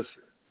has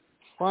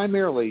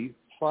primarily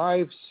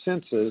 5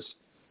 senses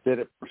that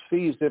it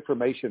perceives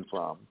information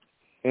from,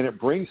 and it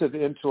brings it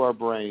into our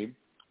brain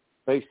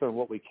based on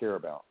what we care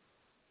about.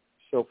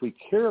 So if we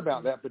care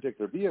about that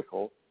particular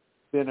vehicle,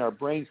 then our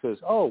brain says,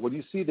 oh, when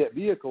you see that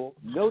vehicle,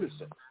 notice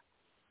it.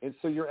 And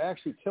so you're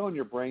actually telling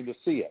your brain to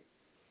see it.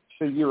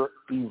 So you're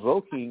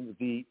evoking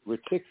the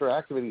reticular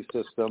activating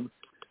system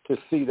to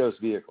see those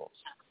vehicles.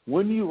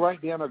 When you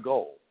write down a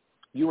goal,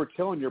 you are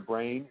telling your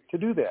brain to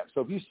do that.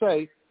 So if you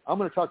say, I'm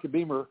going to talk to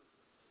Beamer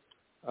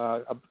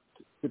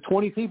to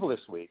 20 people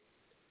this week,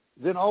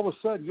 then all of a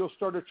sudden you'll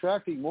start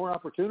attracting more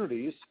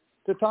opportunities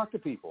to talk to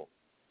people.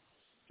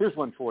 Here's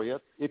one for you.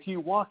 If you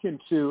walk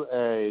into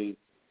a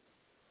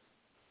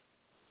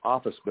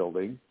office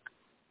building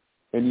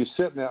and you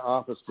sit in that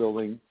office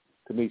building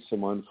to meet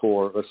someone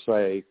for, let's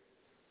say,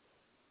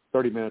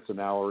 30 minutes, an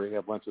hour, you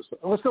have lunch.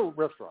 Let's go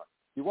to a restaurant.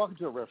 You walk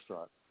into a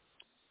restaurant,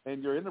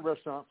 and you're in the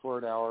restaurant for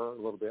an hour, a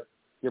little bit,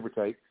 give or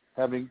take,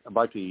 having a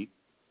bite to eat.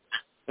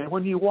 And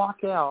when you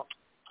walk out,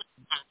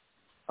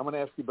 I'm going to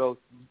ask you both,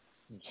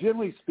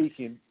 generally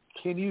speaking,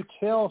 can you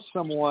tell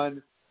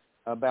someone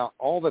about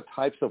all the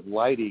types of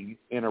lighting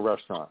in a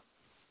restaurant?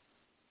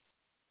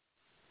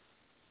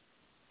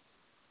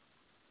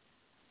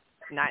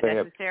 Not They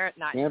necessarily.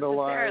 Have candle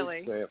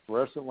lights, they have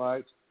fluorescent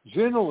lights.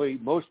 Generally,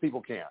 most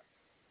people can't.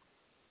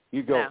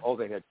 You go, oh,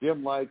 they had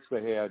dim lights,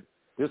 they had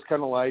this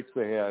kind of lights,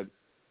 they had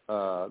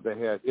They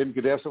had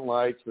incandescent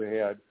lights. They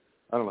had,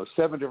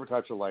 7 different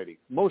types of lighting.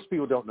 Most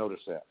people don't notice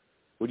that.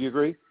 Would you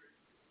agree?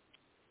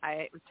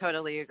 I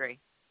totally agree.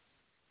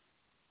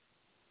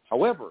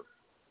 However,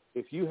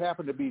 if you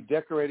happen to be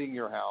decorating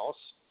your house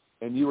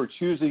and you were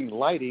choosing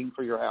lighting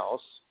for your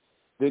house,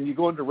 then you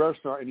go into a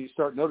restaurant and you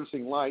start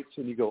noticing lights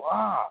and you go,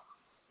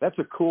 that's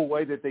a cool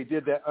way that they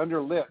did that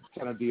underlit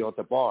kind of deal at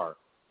the bar.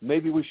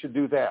 Maybe we should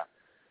do that.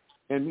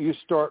 And you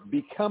start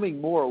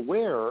becoming more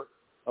aware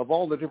of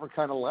all the different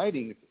kind of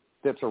lighting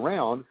that's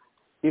around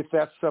if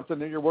that's something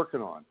that you're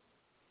working on.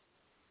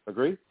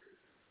 Agree?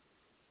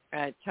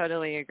 I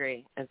totally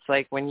agree. It's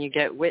like when you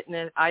get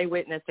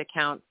eyewitness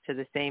accounts to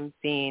the same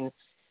scene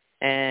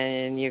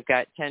and you've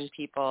got 10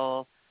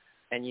 people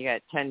and you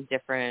got 10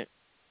 different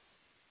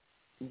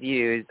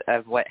views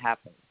of what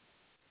happened.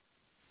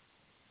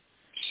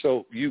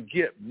 So you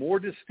get more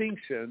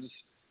distinctions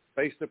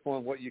based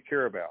upon what you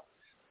care about.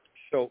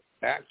 So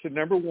back to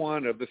number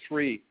 1 of the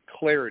 3,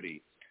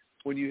 clarity.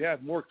 When you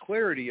have more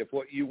clarity of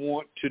what you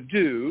want to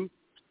do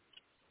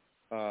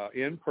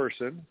in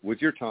person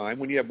with your time,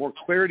 when you have more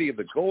clarity of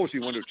the goals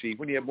you want to achieve,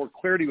 when you have more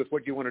clarity with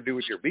what you want to do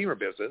with your Beamer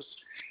business,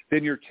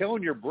 then you're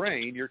telling your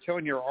brain, you're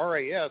telling your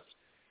RAS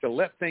to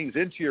let things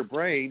into your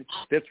brain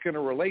that's going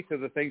to relate to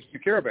the things you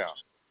care about.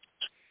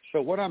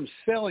 So what I'm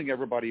selling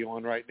everybody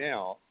on right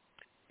now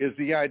is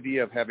the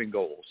idea of having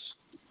goals.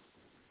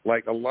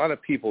 Like a lot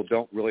of people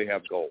don't really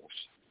have goals.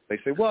 They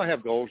say, well, I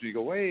have goals. You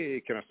go,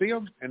 hey, can I see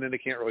them? And then they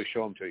can't really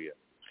show them to you.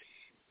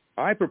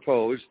 I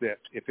propose that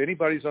if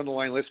anybody's on the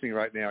line listening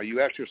right now,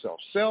 you ask yourself,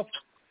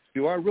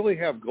 do I really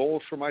have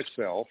goals for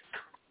myself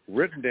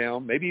written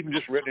down, maybe even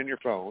just written in your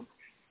phone?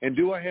 And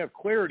do I have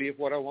clarity of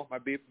what I want my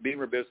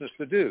Beamer business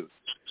to do?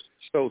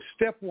 So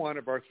step 1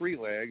 of our 3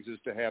 legs is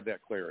to have that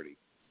clarity.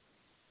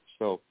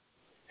 So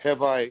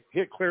have I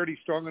hit clarity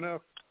strong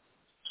enough?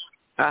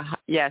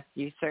 Yes,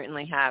 you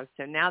certainly have.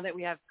 So now that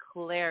we have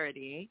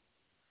clarity,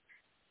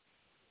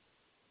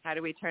 how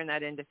do we turn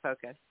that into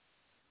focus?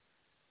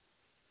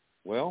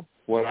 Well,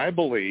 what I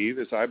believe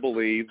is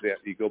that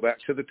you go back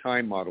to the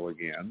time model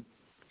again.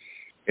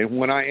 And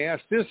when I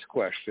ask this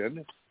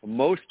question,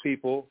 most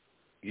people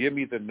give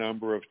me the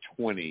number of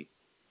 20.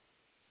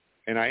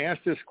 And I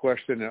ask this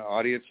question in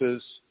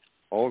audiences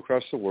all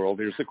across the world.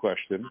 Here's the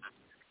question.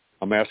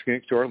 I'm asking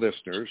it to our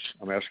listeners.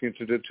 I'm asking it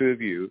to the 2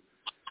 of you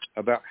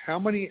about how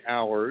many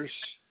hours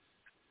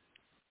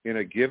in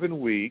a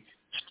given week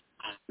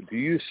do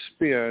you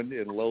spend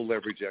in low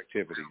leverage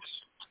activities?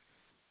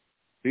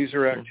 These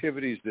are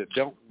activities that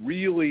don't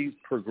really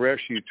progress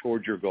you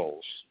toward your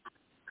goals.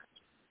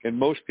 And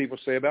most people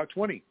say about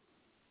 20.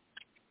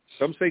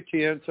 Some say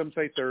 10, some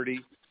say 30.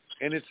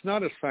 And it's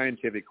not a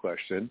scientific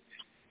question.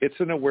 It's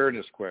an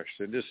awareness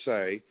question to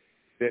say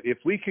that if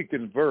we could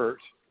convert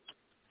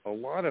a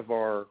lot of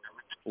our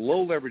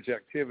low leverage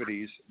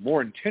activities,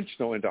 more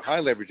intentional, into high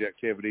leverage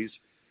activities,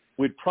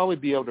 we'd probably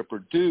be able to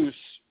produce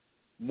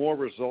more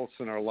results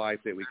in our life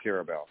that we care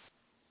about.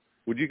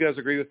 Would you guys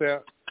agree with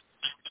that?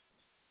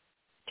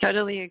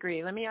 Totally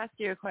agree. Let me ask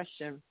you a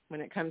question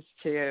when it comes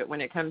to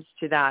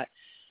that.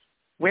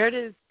 Where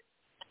does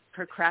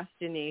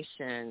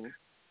procrastination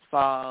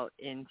fall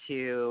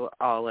into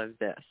all of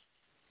this?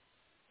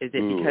 Is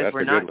it because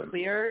we're not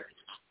clear,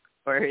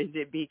 or is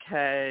it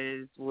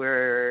because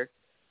we're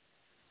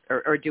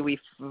or do we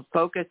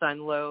focus on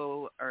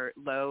low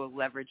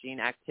leveraging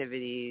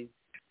activities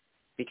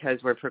because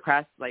we're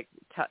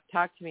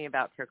talk to me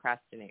about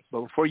procrastination.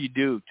 But before you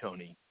do,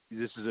 Tony,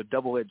 this is a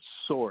double-edged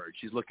sword.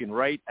 She's looking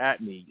right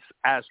at me,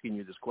 asking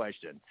you this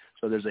question.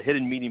 So there's a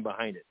hidden meaning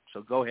behind it.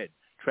 So go ahead,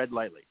 tread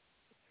lightly.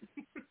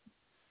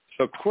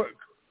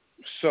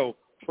 So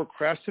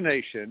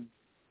procrastination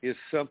is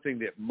something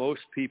that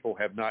most people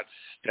have not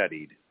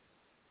studied.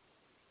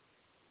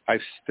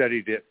 I've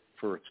studied it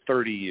for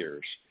 30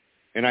 years.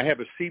 And I have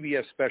a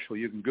CBS special.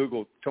 You can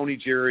Google Tony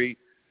Jeary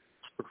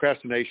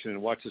procrastination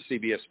and watch the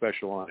CBS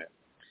special on it.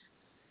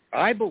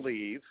 I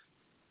believe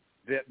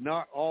that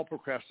not all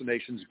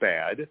procrastination is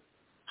bad.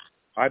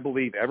 I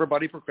believe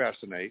everybody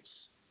procrastinates,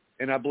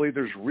 and I believe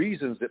there's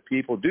reasons that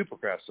people do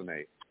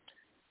procrastinate.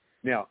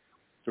 Now,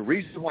 the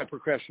reason why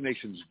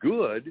procrastination is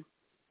good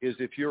is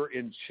if you're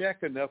in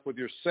check enough with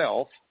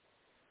yourself,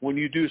 when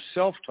you do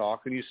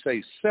self-talk and you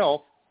say,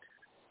 self,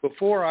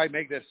 before I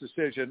make this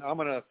decision, I'm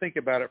going to think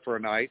about it for a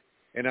night,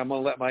 and I'm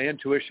going to let my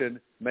intuition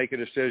make a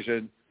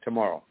decision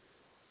tomorrow.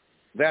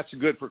 That's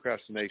good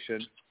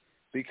procrastination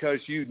because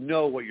you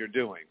know what you're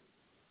doing.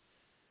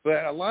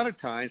 But a lot of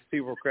times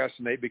people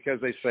procrastinate because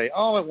they say,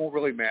 oh, it won't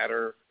really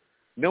matter.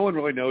 No one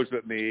really knows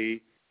but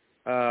me.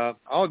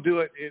 I'll do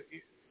it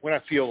when I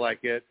feel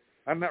like it.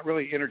 I'm not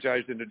really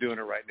energized into doing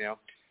it right now.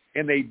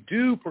 And they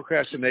do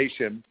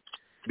procrastination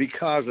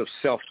because of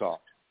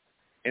self-talk.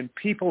 And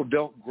people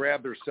don't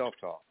grab their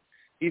self-talk.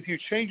 If you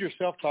change your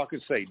self-talk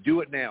and say, do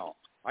it now,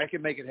 I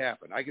can make it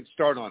happen. I can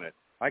start on it.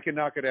 I can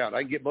knock it out.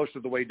 I can get most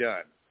of the way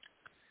done.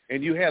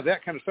 And you have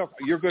that kind of stuff,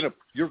 you're going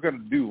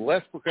to do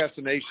less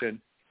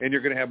procrastination and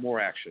you're going to have more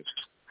action.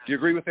 Do you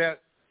agree with that?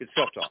 It's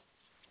self-talk.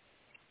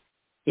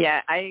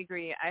 Yeah, I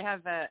agree. I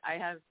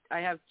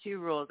have two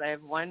rules. I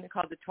have one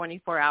called the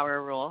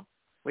 24-hour rule,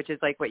 which is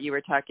like what you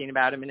were talking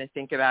about. I'm going to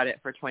think about it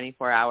for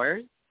 24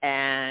 hours.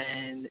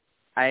 And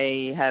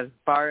I have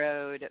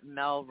borrowed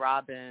Mel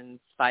Robbins'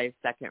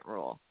 5-second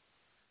rule.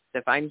 So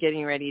if I'm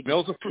getting ready to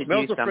Mel's a something,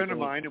 friend of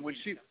mine, and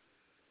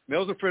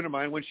Mel's a friend of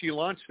mine. When she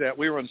launched that,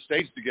 we were on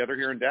stage together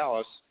here in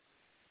Dallas.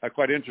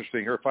 Quite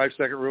interesting. Her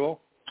 5-second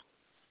rule.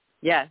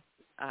 Yes.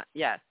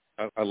 Yes.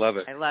 I love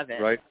it. I love it.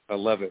 Right? I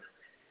love it.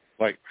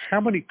 Like, how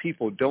many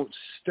people don't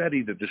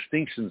study the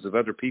distinctions of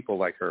other people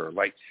like her?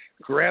 Like,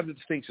 grab the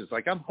distinctions.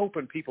 Like, I'm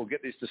hoping people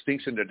get this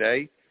distinction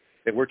today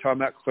that we're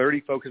talking about: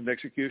 clarity, focus, and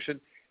execution.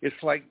 It's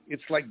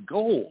like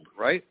gold,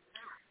 right?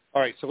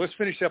 All right, so let's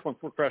finish up on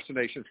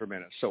procrastination for a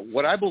minute. So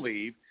what I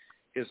believe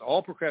is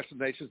all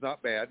procrastination is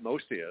not bad.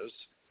 Most is.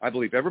 I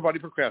believe everybody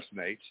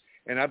procrastinates,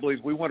 and I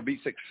believe we want to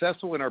be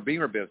successful in our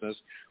Beamer business.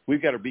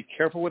 We've got to be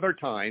careful with our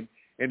time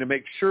and to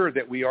make sure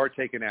that we are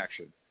taking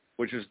action,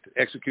 which is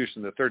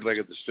execution, the third leg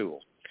of the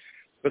stool.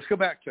 Let's go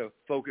back to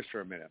focus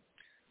for a minute.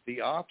 The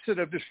opposite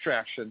of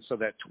distraction, so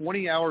that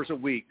 20 hours a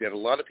week that a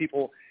lot of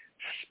people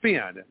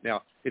spend.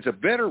 Now, it's a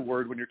better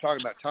word when you're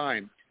talking about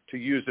time to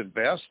use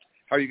invest.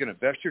 How are you going to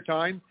invest your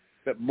time?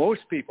 But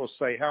most people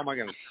say, how am I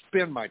going to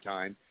spend my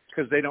time?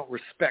 Because they don't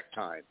respect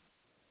time.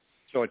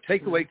 So a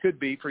takeaway could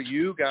be for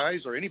you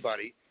guys or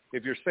anybody,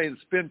 if you're saying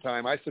spend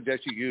time, I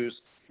suggest you use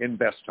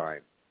invest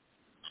time.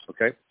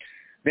 Okay?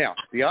 Now,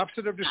 the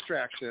opposite of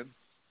distraction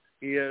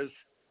is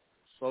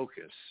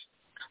focus.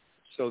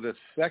 So the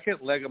second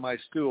leg of my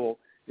stool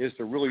is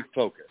to really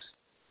focus.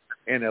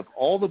 And of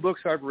all the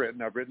books I've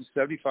written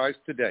 75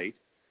 to date,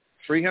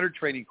 300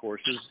 training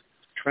courses,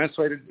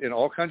 translated in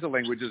all kinds of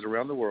languages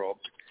around the world.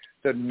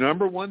 The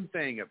number one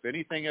thing, if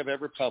anything I've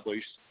ever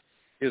published,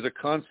 is a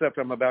concept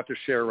I'm about to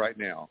share right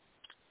now.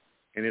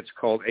 And it's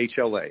called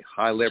HLA,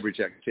 high leverage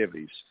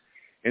activities.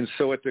 And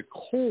so at the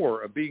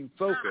core of being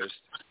focused,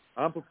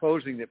 I'm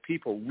proposing that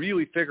people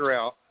really figure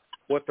out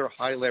what their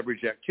high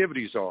leverage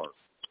activities are.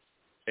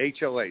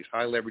 HLAs,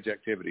 high leverage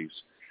activities.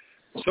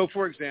 So,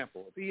 for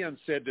example, if Ian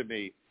said to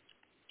me,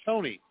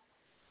 Tony,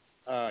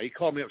 he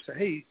called me up and said,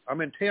 hey,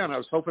 I'm in town. I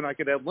was hoping I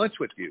could have lunch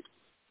with you.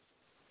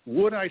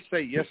 Would I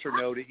say yes or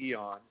no to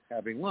Ian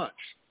having lunch?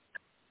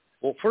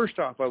 Well, first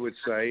off, I would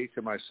say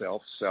to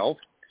myself,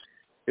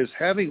 is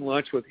having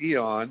lunch with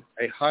Ian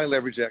a high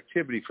leverage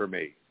activity for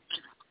me?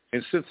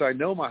 And since I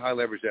know my high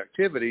leverage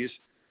activities,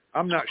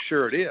 I'm not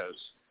sure it is.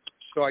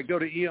 So I go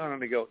to Ian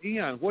and I go,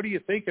 Ian, what are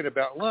you thinking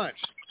about lunch?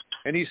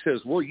 And he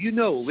says, well, you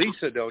know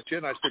Lisa, don't you?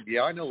 And I said,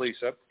 yeah, I know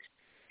Lisa.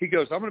 He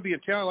goes, I'm going to be in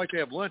town. I'd like to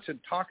have lunch and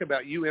talk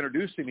about you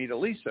introducing me to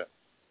Lisa.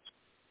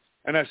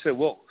 And I said,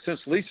 well, since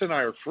Lisa and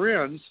I are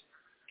friends,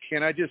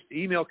 can I just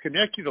email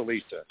connect you to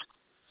Lisa?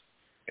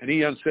 And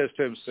Ian says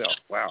to himself,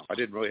 wow, I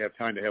didn't really have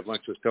time to have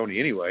lunch with Tony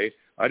anyway.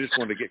 I just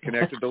wanted to get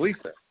connected to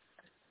Lisa.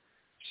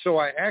 So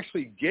I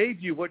actually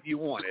gave you what you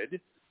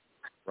wanted,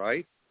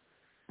 right?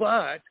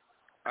 But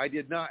I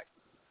did not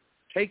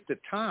take the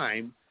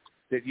time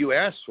that you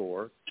asked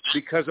for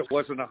because it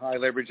wasn't a high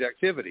leverage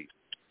activity.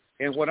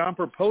 And what I'm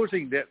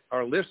proposing that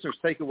our listeners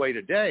take away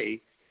today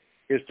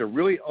is to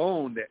really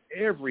own that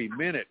every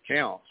minute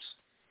counts.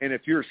 And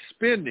if you're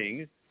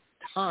spending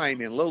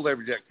time in low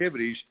leverage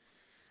activities,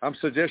 I'm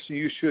suggesting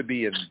you should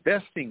be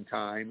investing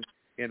time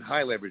in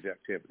high leverage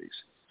activities.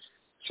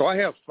 So I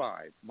have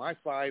 5. My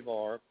 5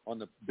 are, on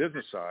the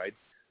business side,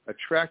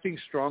 attracting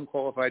strong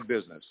qualified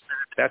business.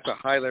 That's a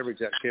high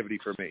leverage activity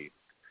for me.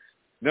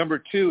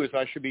 Number 2 is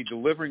I should be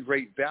delivering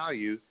great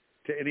value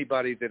to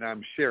anybody that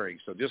I'm sharing.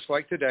 So just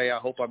like today, I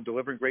hope I'm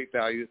delivering great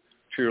value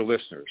to your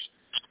listeners.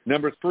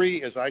 Number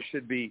 3 is I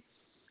should be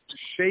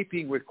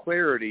shaping with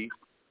clarity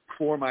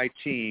for my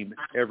team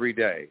every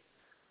day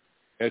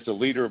as a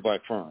leader of my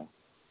firm.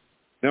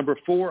 Number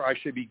 4, I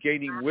should be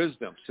gaining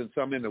wisdom. Since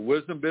I'm in the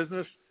wisdom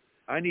business,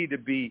 I need to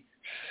be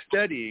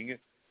studying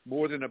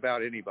more than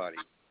about anybody.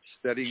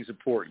 Studying is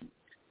important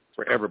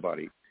for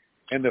everybody.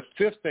 And the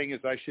 5th thing is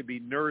I should be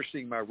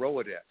nourishing my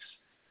Rolodex.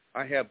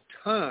 I have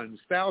tons,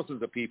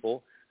 thousands of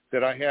people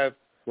that I have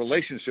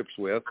relationships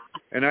with,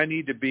 and I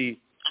need to be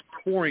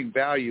pouring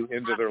value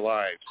into their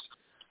lives,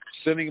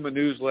 sending them a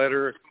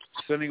newsletter,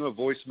 sending them a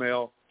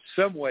voicemail,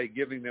 some way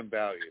giving them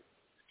value.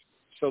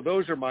 So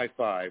those are my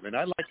 5. And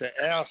I'd like to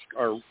ask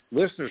our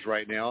listeners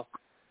right now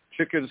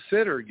to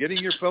consider getting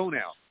your phone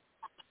out,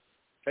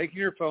 taking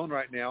your phone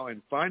right now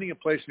and finding a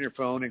place in your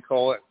phone and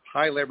call it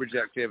high leverage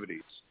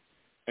activities.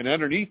 And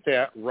underneath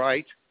that,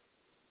 write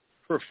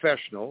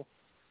professional,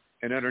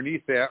 and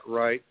underneath that,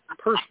 write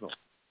personal.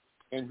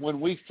 And when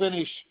we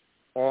finish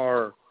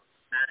our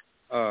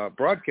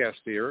broadcast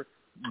here,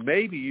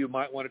 maybe you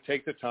might want to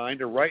take the time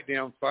to write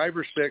down 5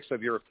 or 6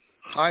 of your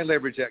high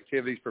leverage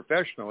activities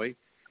professionally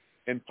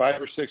and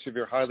 5 or 6 of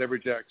your high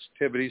leverage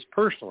activities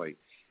personally,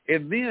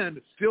 and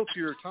then filter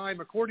your time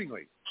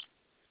accordingly.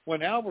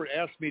 When Albert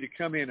asked me to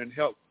come in and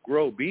help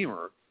grow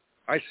Beamer,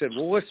 I said,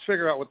 well, let's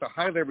figure out what the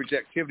high leverage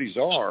activities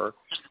are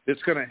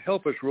that's going to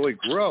help us really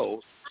grow.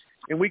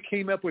 And we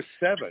came up with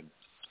 7.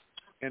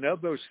 And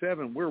of those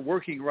 7, we're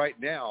working right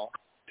now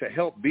to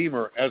help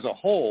Beamer as a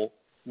whole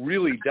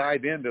really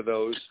dive into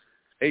those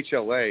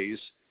HLAs.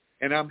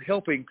 And I'm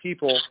helping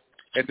people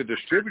at the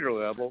distributor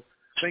level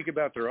think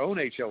about their own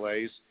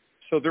HLAs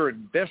so they're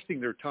investing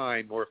their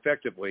time more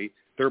effectively.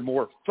 They're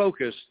more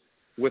focused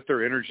with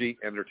their energy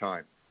and their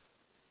time.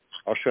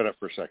 I'll shut up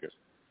for a second.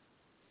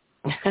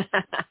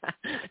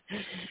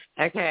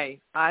 Okay,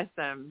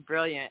 awesome,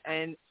 brilliant.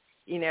 And,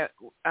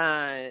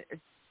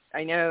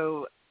 I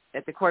know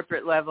at the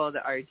corporate level, the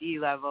RD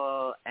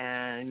level,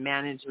 and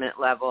management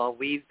level,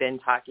 we've been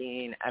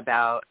talking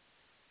about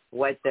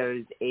what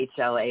those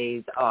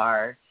HLAs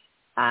are.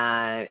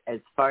 As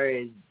far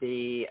as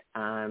the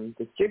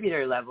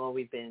distributor level,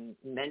 we've been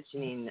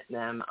mentioning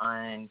them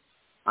on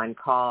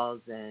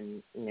calls,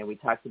 and we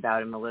talked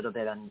about them a little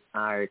bit on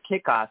our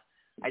kickoff.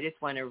 I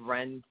just want to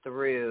run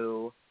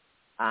through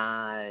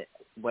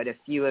what a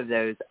few of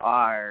those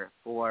are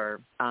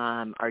for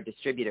our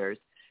distributors.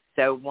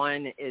 So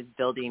one is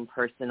building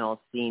personal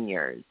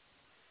seniors,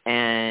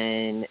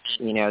 and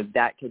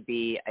that could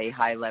be a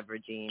high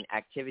leveraging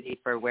activity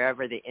for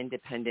wherever the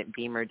independent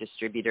Beamer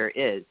distributor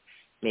is.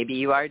 Maybe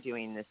you are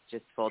doing this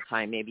just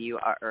full-time. Maybe you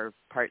are, or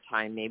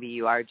part-time. Maybe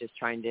you are just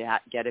trying to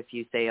get a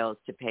few sales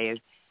to pay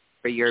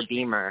for your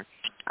Beamer.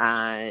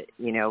 How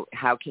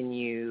can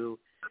you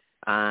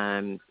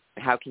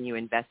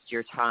invest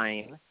your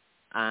time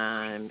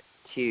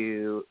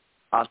to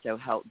also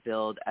help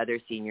build other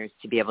seniors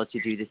to be able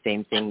to do the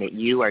same thing that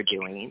you are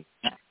doing?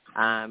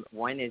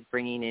 One is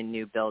bringing in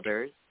new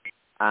builders.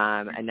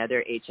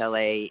 Another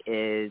HLA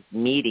is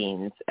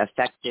meetings,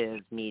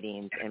 effective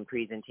meetings and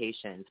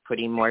presentations,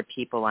 putting more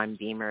people on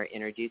Beamer,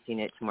 introducing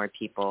it to more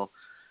people.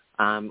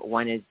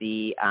 One is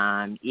the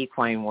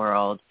equine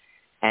world.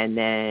 And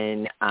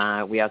then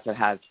we also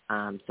have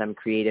some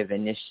creative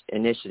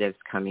initiatives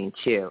coming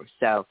too.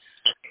 So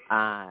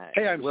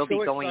we'll be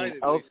going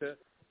excited, over. Lisa.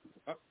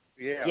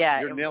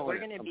 Yeah, you're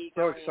nailing it. I'm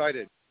so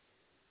excited.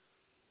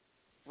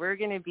 We're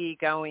going to be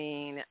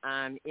going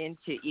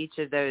into each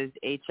of those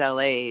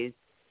HLAs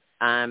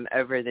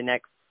over the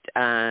next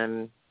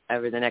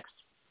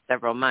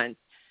several months.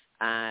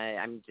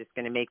 I'm just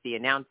going to make the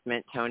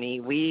announcement,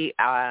 Tony. We're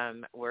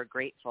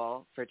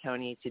grateful for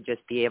Tony to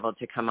just be able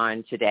to come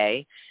on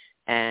today,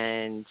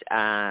 and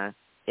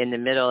in the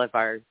middle of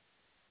our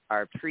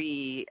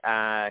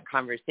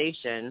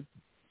pre-conversation,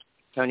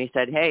 Tony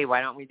said, "Hey,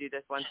 why don't we do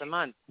this once a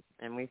month?"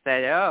 And we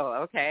said, "Oh,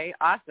 okay,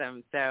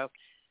 awesome." So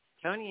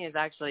Tony is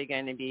actually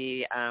going to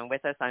be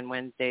with us on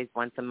Wednesdays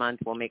once a month.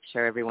 We'll make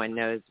sure everyone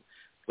knows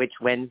which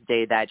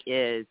Wednesday that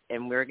is.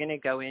 And we're going to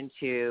go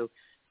into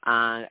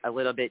a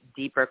little bit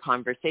deeper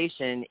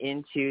conversation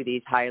into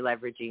these high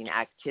leveraging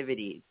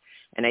activities.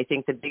 And I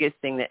think the biggest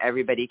thing that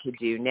everybody could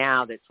do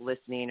now that's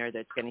listening or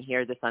that's going to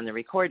hear this on the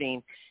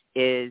recording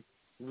is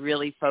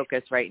really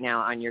focus right now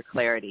on your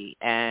clarity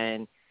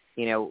and,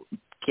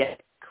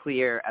 get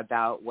clear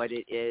about what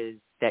it is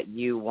that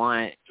you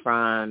want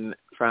from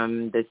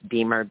this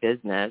Beamer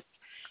business,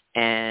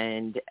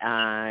 and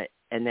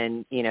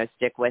then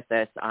stick with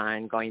us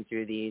on going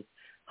through these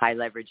high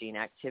leveraging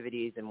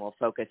activities, and we'll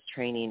focus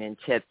training and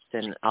tips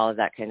and all of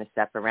that kind of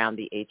stuff around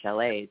the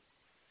HLAs.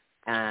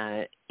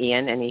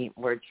 Ian, any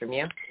words from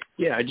you?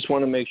 Yeah, I just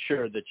want to make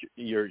sure that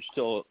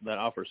that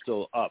offer's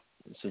still up.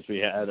 Since we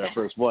had our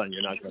first one,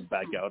 you're not going to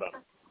back out on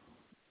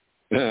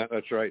it.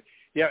 That's right.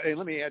 Yeah, and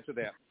let me add to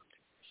that.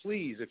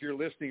 Please, if you're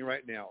listening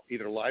right now,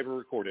 either live or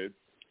recorded,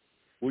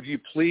 would you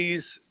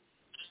please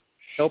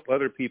help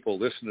other people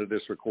listen to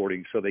this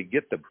recording so they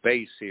get the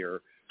base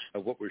here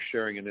of what we're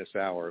sharing in this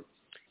hour?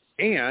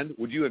 And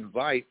would you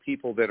invite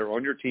people that are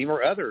on your team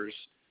or others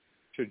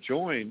to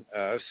join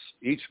us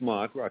each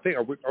month? I think,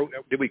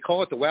 did we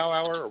call it the Wow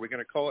Hour? Or are we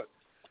going to call it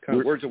kind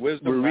of Words of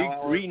Wisdom?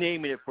 We're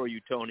renaming it for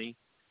you, Tony.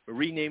 We're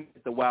renaming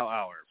it the Wow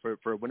Hour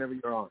for whenever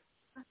you're on.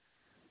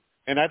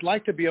 And I'd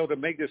like to be able to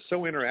make this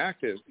so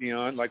interactive,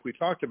 like we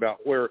talked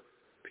about, where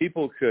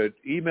people could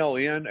email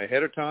in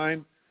ahead of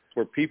time,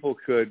 where people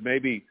could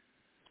maybe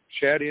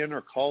chat in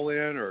or call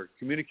in or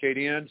communicate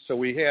in, so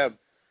we have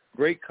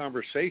great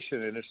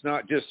conversation. And it's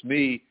not just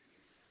me,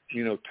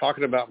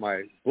 talking about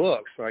my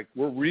books. Like,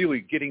 we're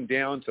really getting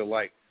down to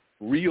like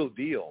real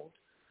deal,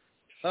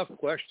 tough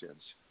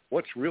questions.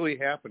 What's really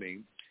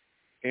happening?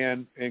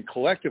 And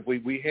collectively,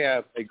 we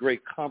have a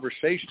great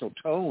conversational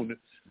tone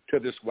to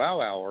this Wow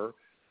Hour.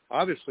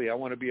 Obviously, I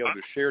want to be able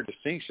to share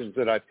distinctions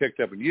that I picked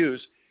up and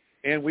used,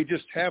 and we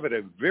just have it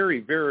a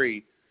very,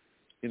 very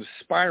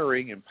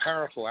inspiring and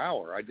powerful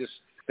hour.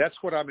 That's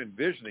what I'm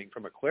envisioning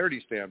from a clarity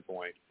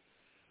standpoint,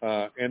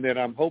 and then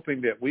I'm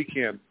hoping that we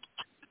can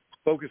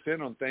focus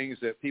in on things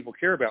that people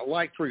care about,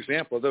 like, for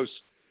example, those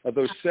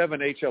 7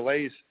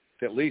 HLAs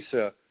that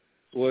Lisa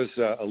was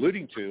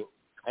alluding to.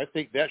 I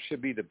think that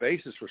should be the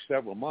basis for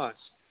several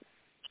months.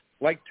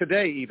 Like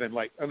today, even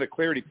like on the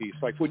clarity piece,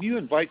 like when you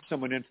invite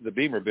someone into the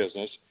Beamer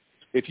business,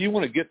 if you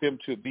want to get them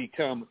to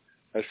become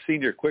a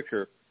senior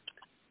quicker,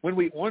 when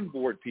we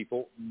onboard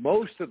people,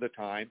 most of the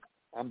time,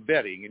 I'm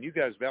betting, and you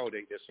guys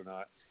validate this or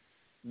not,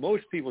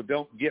 most people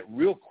don't get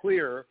real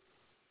clear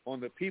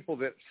on the people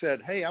that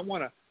said, hey, I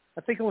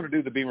think I want to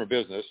do the Beamer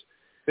business.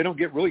 they don't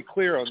get really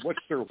clear on what's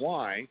their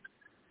why,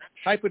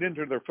 type it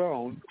into their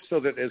phone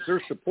so that as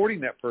they're supporting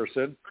that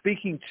person,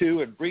 speaking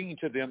to and bringing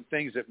to them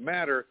things that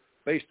matter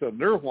based on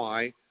their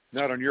why,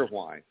 not on your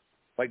why.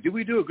 Like, do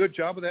we do a good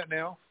job of that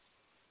now?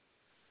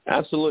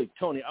 Absolutely.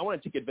 Tony, I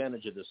want to take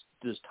advantage of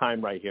this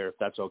time right here, if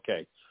that's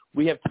okay.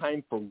 We have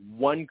time for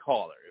one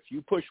caller. If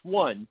you push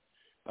one,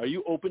 are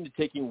you open to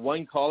taking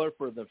one caller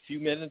for the few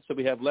minutes that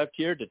we have left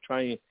here to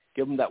try and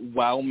give them that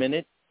wow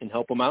minute and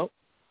help them out?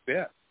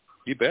 Yeah,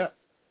 you bet.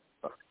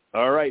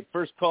 All right,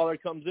 first caller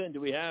comes in.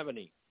 Do we have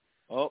any?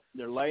 Oh,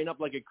 they're lighting up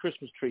like a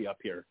Christmas tree up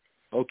here.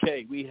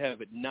 Okay, we have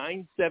it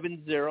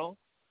 970-352.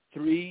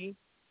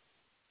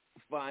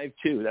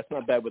 That's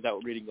not bad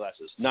without reading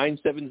glasses.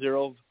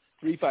 970-352.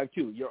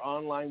 You're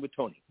online with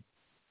Tony.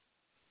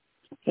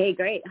 Hey,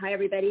 great. Hi,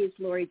 everybody. It's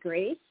Lori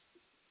Grace.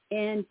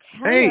 And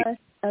tell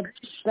us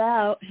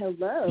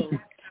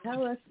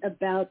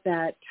about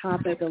that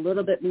topic a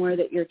little bit more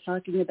that you're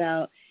talking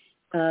about.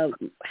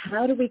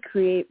 How do we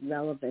create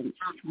relevance?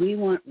 We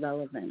want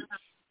relevance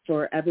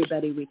for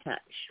everybody we touch.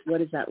 What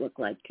does that look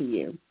like to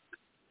you?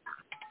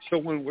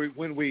 So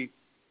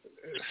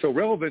so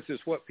relevance is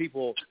what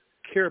people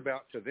care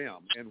about to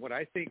them. And what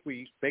I think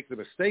we make the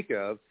mistake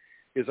of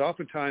is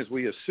oftentimes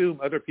we assume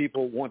other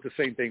people want the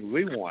same thing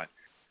we want.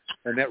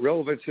 And that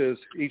relevance is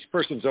each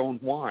person's own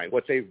why,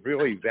 what they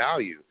really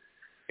value.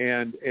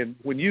 And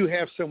when you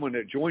have someone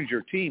that joins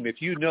your team,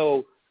 if you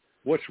know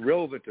what's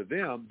relevant to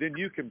them, then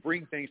you can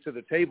bring things to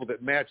the table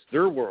that match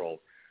their world.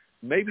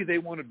 Maybe they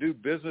want to do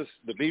business,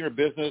 the Beamer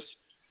business,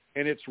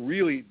 and it's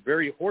really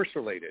very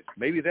horse-related.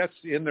 Maybe that's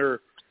in their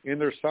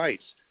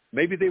sights.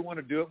 Maybe they want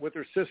to do it with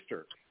their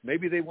sister.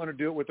 Maybe they want to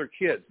do it with their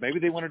kids. Maybe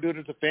they want to do it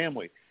as a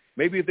family.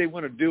 Maybe they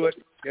want to do it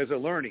as a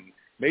learning.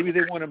 Maybe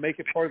they want to make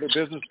it part of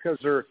their business because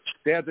their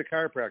dad's a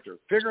chiropractor.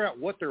 Figure out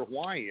what their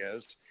why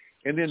is,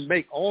 and then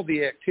make all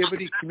the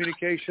activity,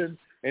 communication,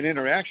 and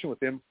interaction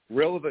with them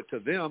relevant to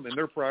them and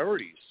their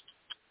priorities.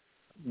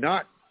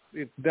 Not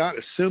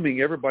assuming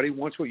everybody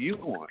wants what you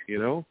want, you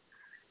know.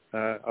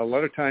 A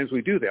lot of times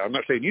we do that. I'm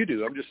not saying you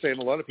do. I'm just saying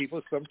a lot of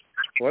people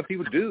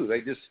do.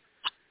 They just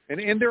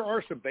and there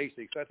are some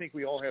basics. I think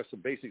we all have some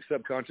basic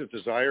subconscious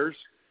desires.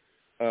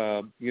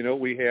 We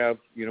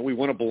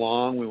want to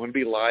belong. We want to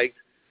be liked.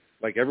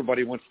 Like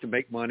everybody wants to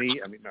make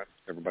money. I mean, not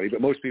everybody, but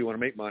most people want to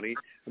make money.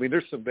 I mean,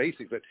 there's some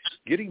basics, but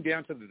getting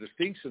down to the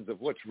distinctions of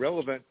what's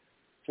relevant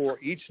for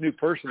each new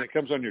person that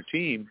comes on your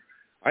team,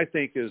 I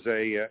think is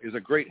a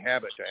great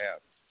habit to have.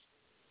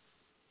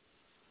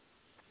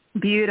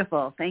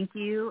 Beautiful. Thank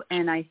you.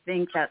 And I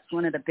think that's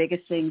one of the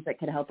biggest things that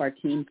could help our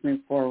teams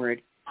move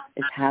forward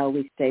is how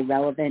we stay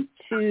relevant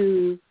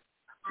to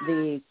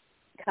the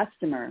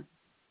customer,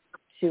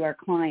 to our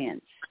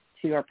clients,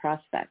 to our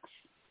prospects.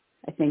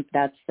 I think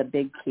that's the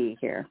big key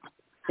here.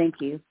 Thank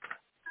you.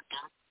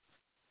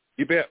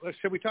 You bet.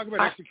 Should we talk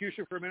about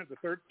execution for a minute, the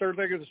third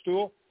leg of the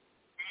stool?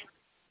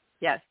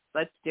 Yes,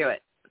 let's do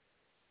it.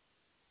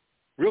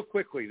 Real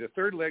quickly, the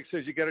third leg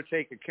says you got to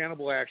take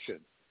accountable action.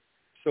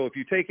 So if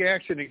you take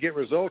action and get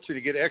results and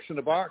you get X in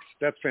the box,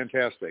 that's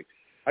fantastic.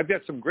 I've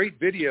got some great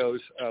videos,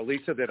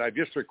 Lisa, that I've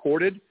just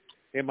recorded,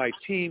 and my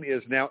team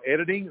is now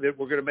editing that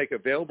we're going to make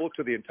available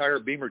to the entire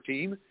Beamer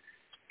team.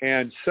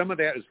 And some of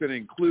that is going to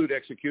include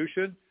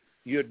execution.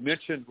 You had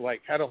mentioned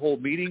like how to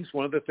hold meetings.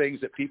 One of the things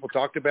that people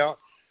talked about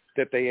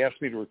that they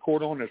asked me to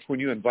record on is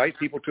when you invite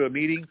people to a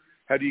meeting,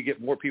 how do you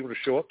get more people to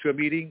show up to a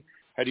meeting?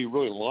 How do you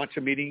really launch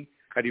a meeting?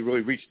 How do you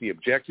really reach the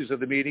objectives of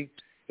the meeting?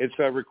 And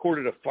so I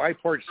recorded a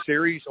 5-part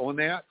series on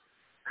that.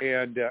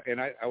 And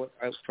I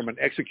from an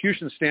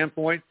execution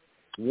standpoint,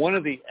 one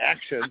of the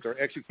actions or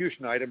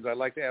execution items I'd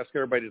like to ask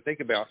everybody to think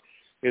about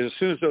is as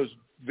soon as those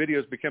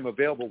videos become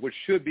available, which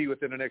should be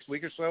within the next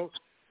week or so,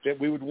 that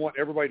we would want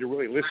everybody to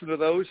really listen to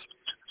those.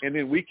 And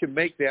then we can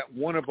make that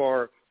one of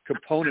our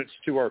components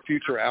to our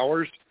future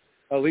hours,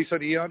 Lisa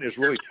and Ian, is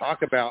really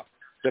talk about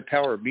the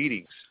power of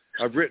meetings.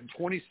 I've written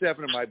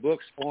 27 of my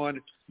books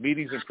on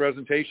meetings and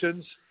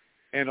presentations,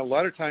 and a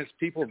lot of times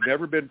people have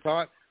never been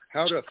taught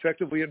how to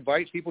effectively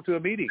invite people to a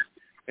meeting.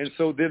 And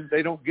so then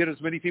they don't get as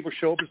many people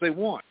show up as they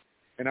want.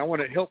 And I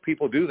want to help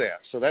people do that.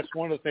 So that's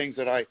one of the things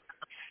that I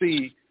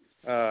see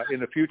in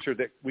the future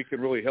that we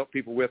can really help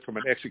people with from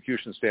an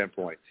execution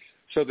standpoint.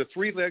 So the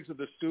 3 legs of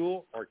the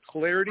stool are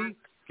clarity,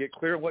 get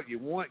clear on what you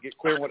want, get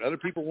clear on what other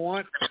people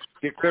want,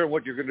 get clear on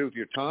what you're going to do with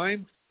your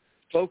time.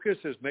 Focus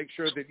is make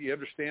sure that you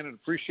understand and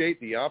appreciate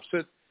the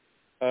opposite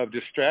of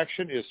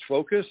distraction is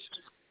focus.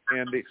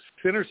 And the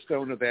center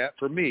stone of that,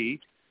 for me,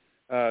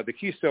 the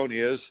keystone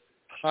is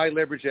high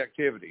leverage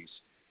activities.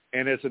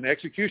 And as an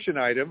execution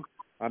item,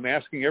 I'm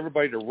asking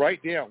everybody to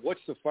write down what's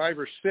the 5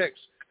 or 6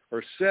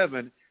 or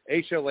 7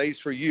 HLAs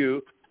for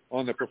you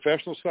on the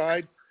professional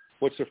side.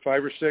 What's the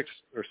 5 or 6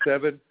 or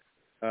 7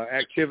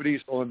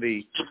 activities on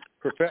the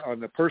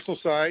personal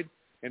side,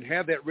 and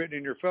have that written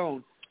in your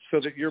phone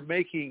so that you're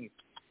making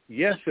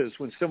yeses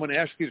when someone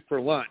asks you for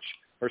lunch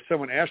or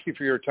someone asks you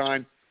for your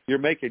time. You're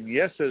making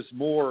yeses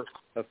more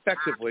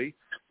effectively,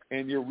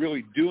 and you're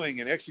really doing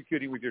and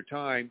executing with your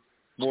time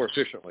more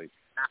efficiently.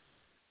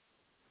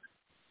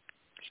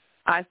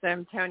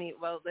 Awesome, Tony.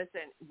 Well,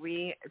 listen,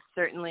 we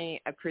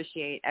certainly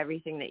appreciate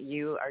everything that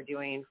you are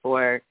doing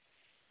for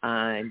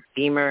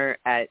Beamer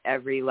at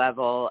every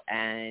level,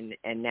 and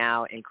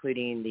now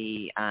including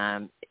the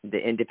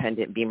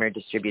independent Beamer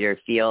distributor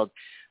field.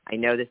 I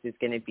know this is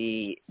going to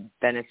be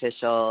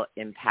beneficial,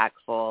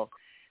 impactful,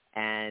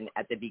 and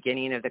at the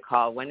beginning of the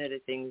call, one of the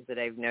things that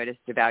I've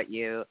noticed about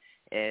you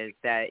is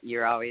that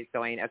you're always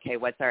going, okay,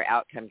 what's our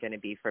outcome going to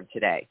be from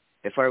today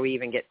before we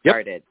even get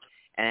started?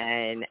 Yep.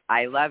 And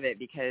I love it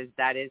because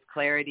that is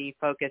clarity,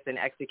 focus, and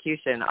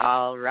execution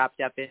all wrapped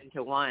up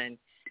into one.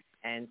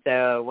 And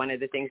so one of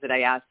the things that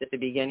I asked at the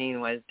beginning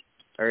was,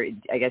 or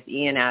I guess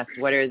Ian asked,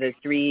 what are the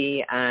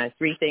three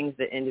things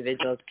that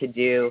individuals could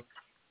do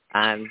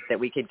that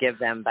we could give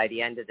them by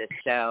the end of this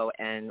show?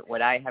 And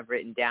what I have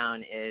written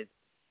down is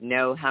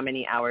know how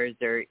many hours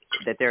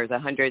that there's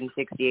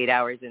 168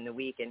 hours in the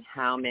week, and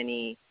how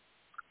many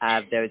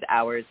of those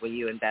hours will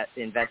you invest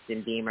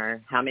in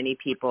Beamer? How many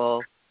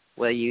people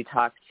will you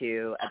talk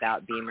to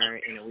about Beamer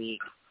in a week?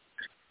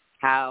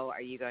 How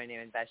are you going to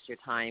invest your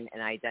time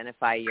and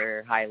identify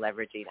your high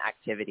leveraging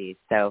activities?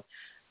 So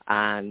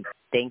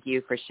thank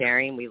you for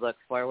sharing. We look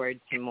forward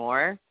to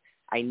more.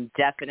 I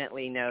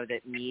definitely know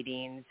that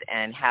meetings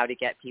and how to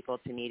get people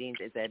to meetings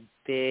is a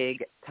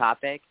big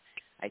topic.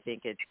 I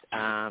think it's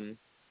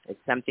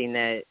something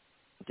that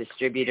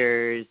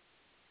distributors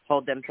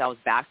hold themselves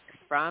back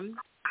from.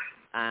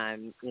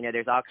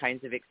 There's all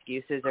kinds of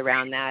excuses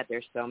around that.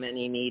 There's so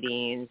many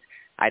meetings.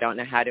 I don't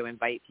know how to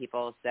invite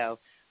people. So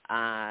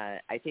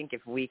I think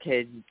if we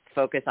could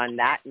focus on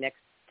that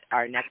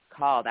our next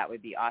call, that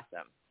would be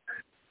awesome.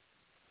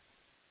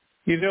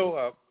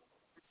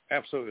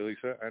 Absolutely,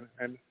 Lisa.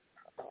 And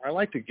I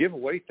like to give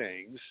away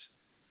things.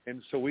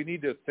 And so we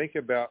need to think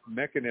about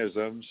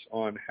mechanisms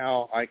on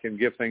how I can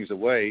give things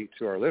away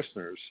to our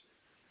listeners.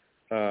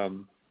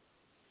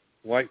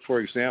 Like, for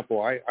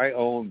example, I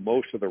own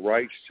most of the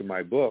rights to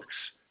my books,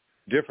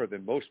 different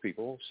than most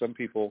people. Some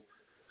people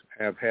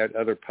have had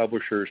other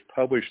publishers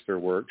publish their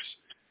works,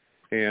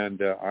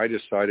 and I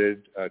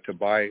decided to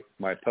buy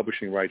my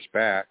publishing rights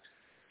back.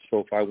 So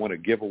if I want to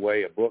give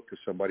away a book to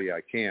somebody,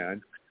 I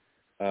can.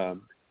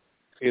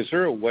 Is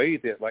there a way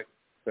that, like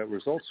that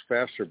Results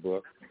Faster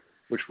book,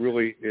 which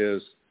really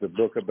is the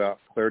book about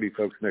clarity,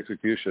 focus, and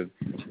execution,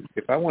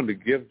 if I wanted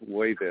to give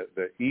away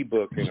the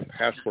e-book in a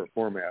passport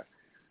format,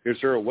 is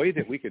there a way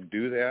that we can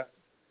do that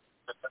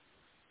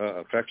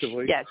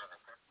effectively?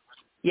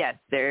 Yes,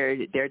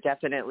 there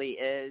definitely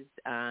is.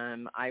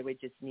 I would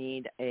just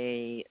need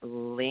a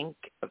link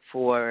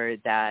for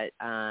that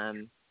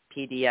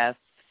PDF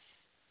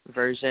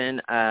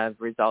version of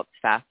Results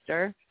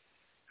Faster,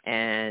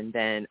 and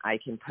then I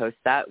can post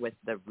that with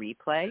the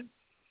replay.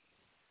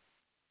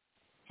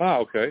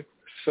 Okay.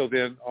 So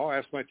then I'll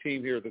ask my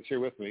team here that's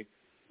here with me,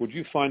 would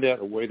you find out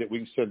a way that we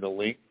can send a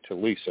link to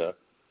Lisa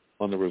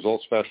on the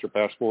Results Faster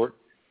Passport,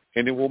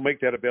 and then we'll make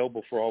that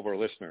available for all of our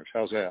listeners.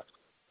 How's that?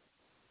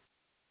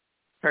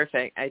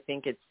 Perfect. I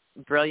think it's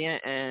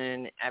brilliant,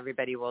 and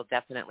everybody will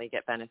definitely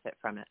get benefit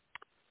from it.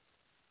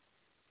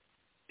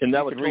 And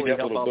that would really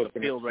help out the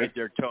field right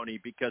there, Tony,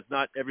 because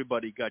not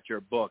everybody got your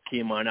book,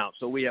 Came On Out.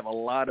 So we have a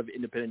lot of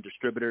independent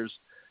distributors,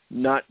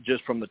 not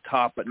just from the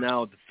top, but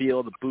now the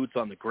field, the boots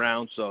on the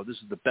ground. So this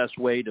is the best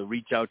way to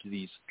reach out to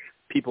these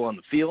people on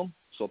the field.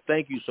 So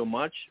thank you so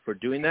much for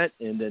doing that.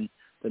 And then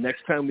the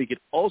next time we could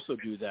also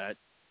do that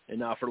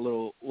and offer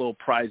little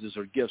prizes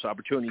or gifts,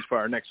 opportunities for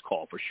our next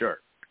call for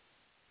sure.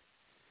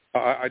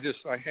 I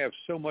have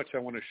so much I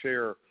want to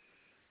share,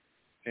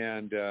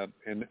 and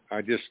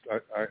I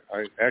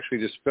actually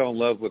just fell in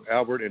love with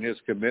Albert and his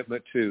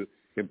commitment to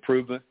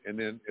improvement, and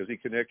then as he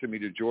connected me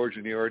to George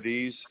and the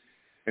RDs,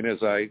 and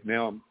as I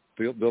now am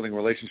building a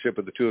relationship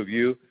with the two of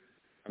you.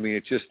 I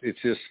mean,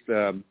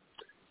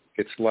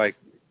 it's like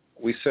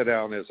we set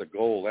out as a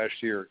goal last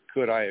year.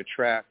 Could I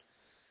attract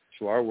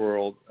to our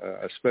world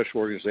a special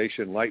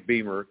organization like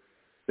Beamer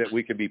that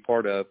we can be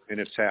part of? And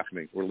it's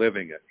happening. We're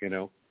living it.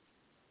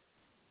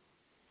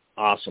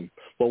 Awesome.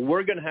 Well,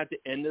 we're going to have to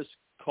end this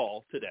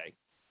call today.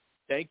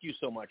 Thank you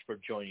so much for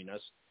joining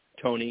us,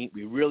 Tony.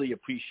 We really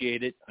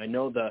appreciate it. I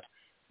know the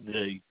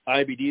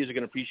IBDs are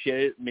going to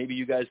appreciate it. Maybe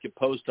you guys could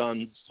post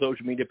on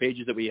social media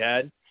pages that we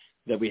had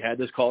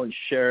this call and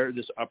share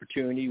this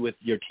opportunity with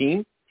your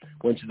team.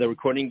 Once the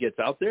recording gets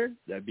out there,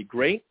 that'd be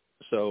great.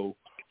 So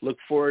look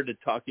forward to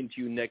talking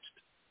to you next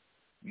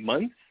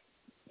month,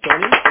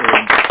 Tony.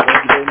 And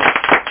thank you very much.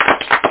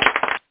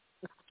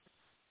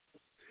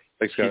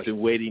 Thanks, guys. She's been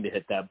waiting to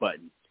hit that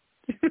button.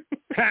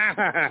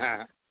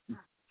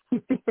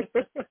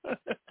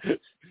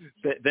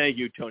 Thank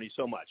you, Tony,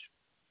 so much.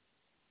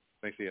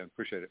 Thanks, Ian.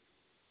 Appreciate it.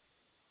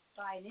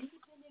 By an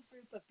independent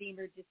group of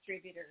Beamer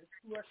distributors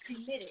who are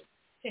committed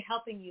to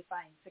helping you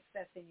find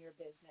success in your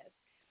business.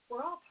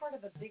 We're all part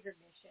of a bigger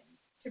mission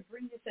to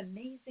bring this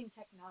amazing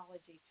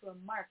technology to a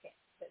market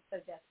that so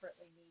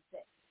desperately needs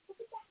it.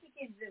 We'll be back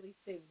again really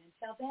soon.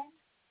 Until then,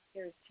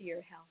 here's to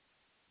your health.